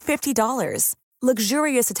starting at $50,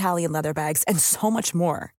 luxurious Italian leather bags, and so much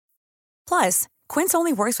more. Plus, Quince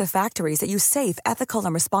only works with factories that use safe, ethical,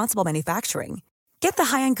 and responsible manufacturing. Get the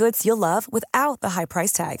high-end goods you'll love without the high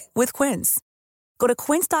price tag with Quince. Go to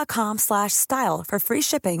quince.com/style for free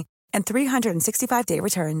shipping and 365-day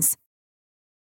returns.